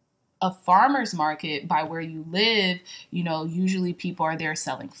farmer's market by where you live, you know, usually people are there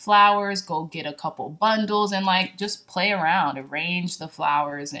selling flowers. Go get a couple bundles and like just play around, arrange the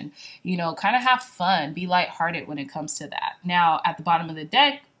flowers, and, you know, kind of have fun, be lighthearted when it comes to that. Now, at the bottom of the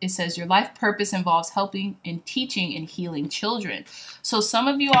deck, it says your life purpose involves helping and teaching and healing children. So some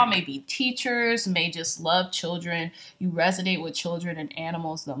of you all may be teachers, may just love children. You resonate with children and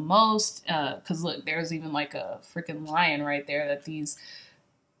animals the most. Because look, there's even like a freaking lion right there that these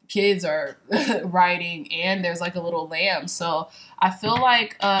kids are riding, and there's like a little lamb. So I feel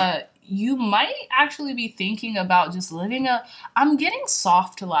like you might actually be thinking about just living I'm getting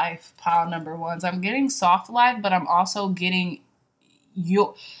soft life, pile number ones. I'm getting soft life, but I'm also getting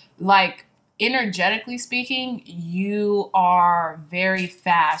you, like, energetically speaking, you are very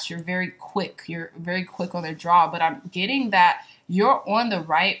fast. You're very quick. You're very quick on the draw, but I'm getting that you're on the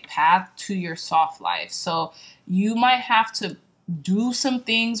right path to your soft life. So you might have to do some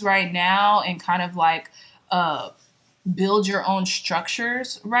things right now and kind of like build your own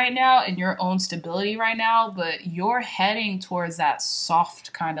structures right now and your own stability right now, but you're heading towards that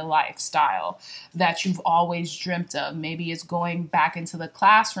soft kind of lifestyle that you've always dreamt of. Maybe it's going back into the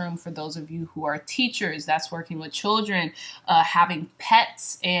classroom for those of you who are teachers, that's working with children, having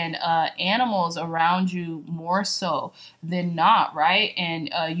pets and animals around you more so than not, right? And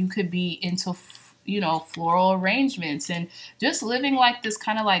you could be into you know, floral arrangements and just living like this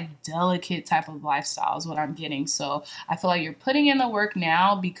kind of like delicate type of lifestyle is what I'm getting. So I feel like you're putting in the work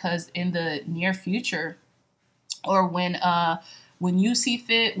now, because in the near future, or when you see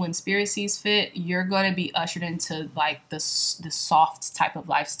fit, when spirit sees fit, you're going to be ushered into like the soft type of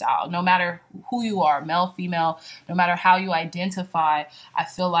lifestyle. No matter who you are, male, female, no matter how you identify, I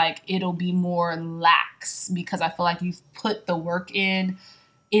feel like it'll be more lax because I feel like you've put the work in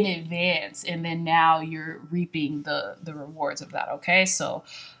advance, and then now you're reaping the rewards of that. Okay, so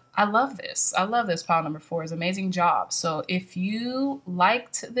I love this. I love this. Pile number 4 is amazing job. So if you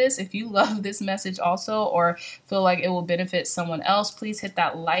liked this, if you love this message also, or feel like it will benefit someone else, please hit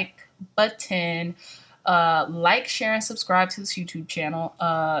that like button. Like, share, and subscribe to this YouTube channel.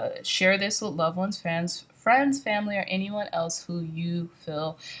 Share this with loved ones, friends, family, or anyone else who you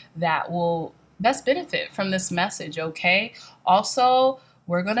feel that will best benefit from this message. Okay, also,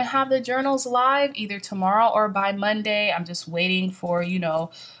 we're going to have the journals live either tomorrow or by Monday. I'm just waiting for, you know,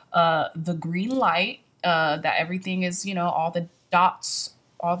 the green light, that everything is, you know, all the dots,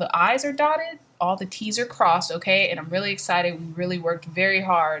 all the I's are dotted, all the T's are crossed. Okay. And I'm really excited. We really worked very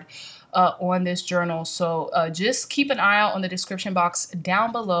hard on this journal. So just keep an eye out on the description box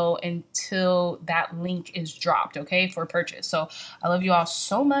down below until that link is dropped, okay, for purchase. So I love you all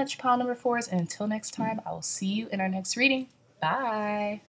so much, pile number 4s. And until next time, I will see you in our next reading. Bye.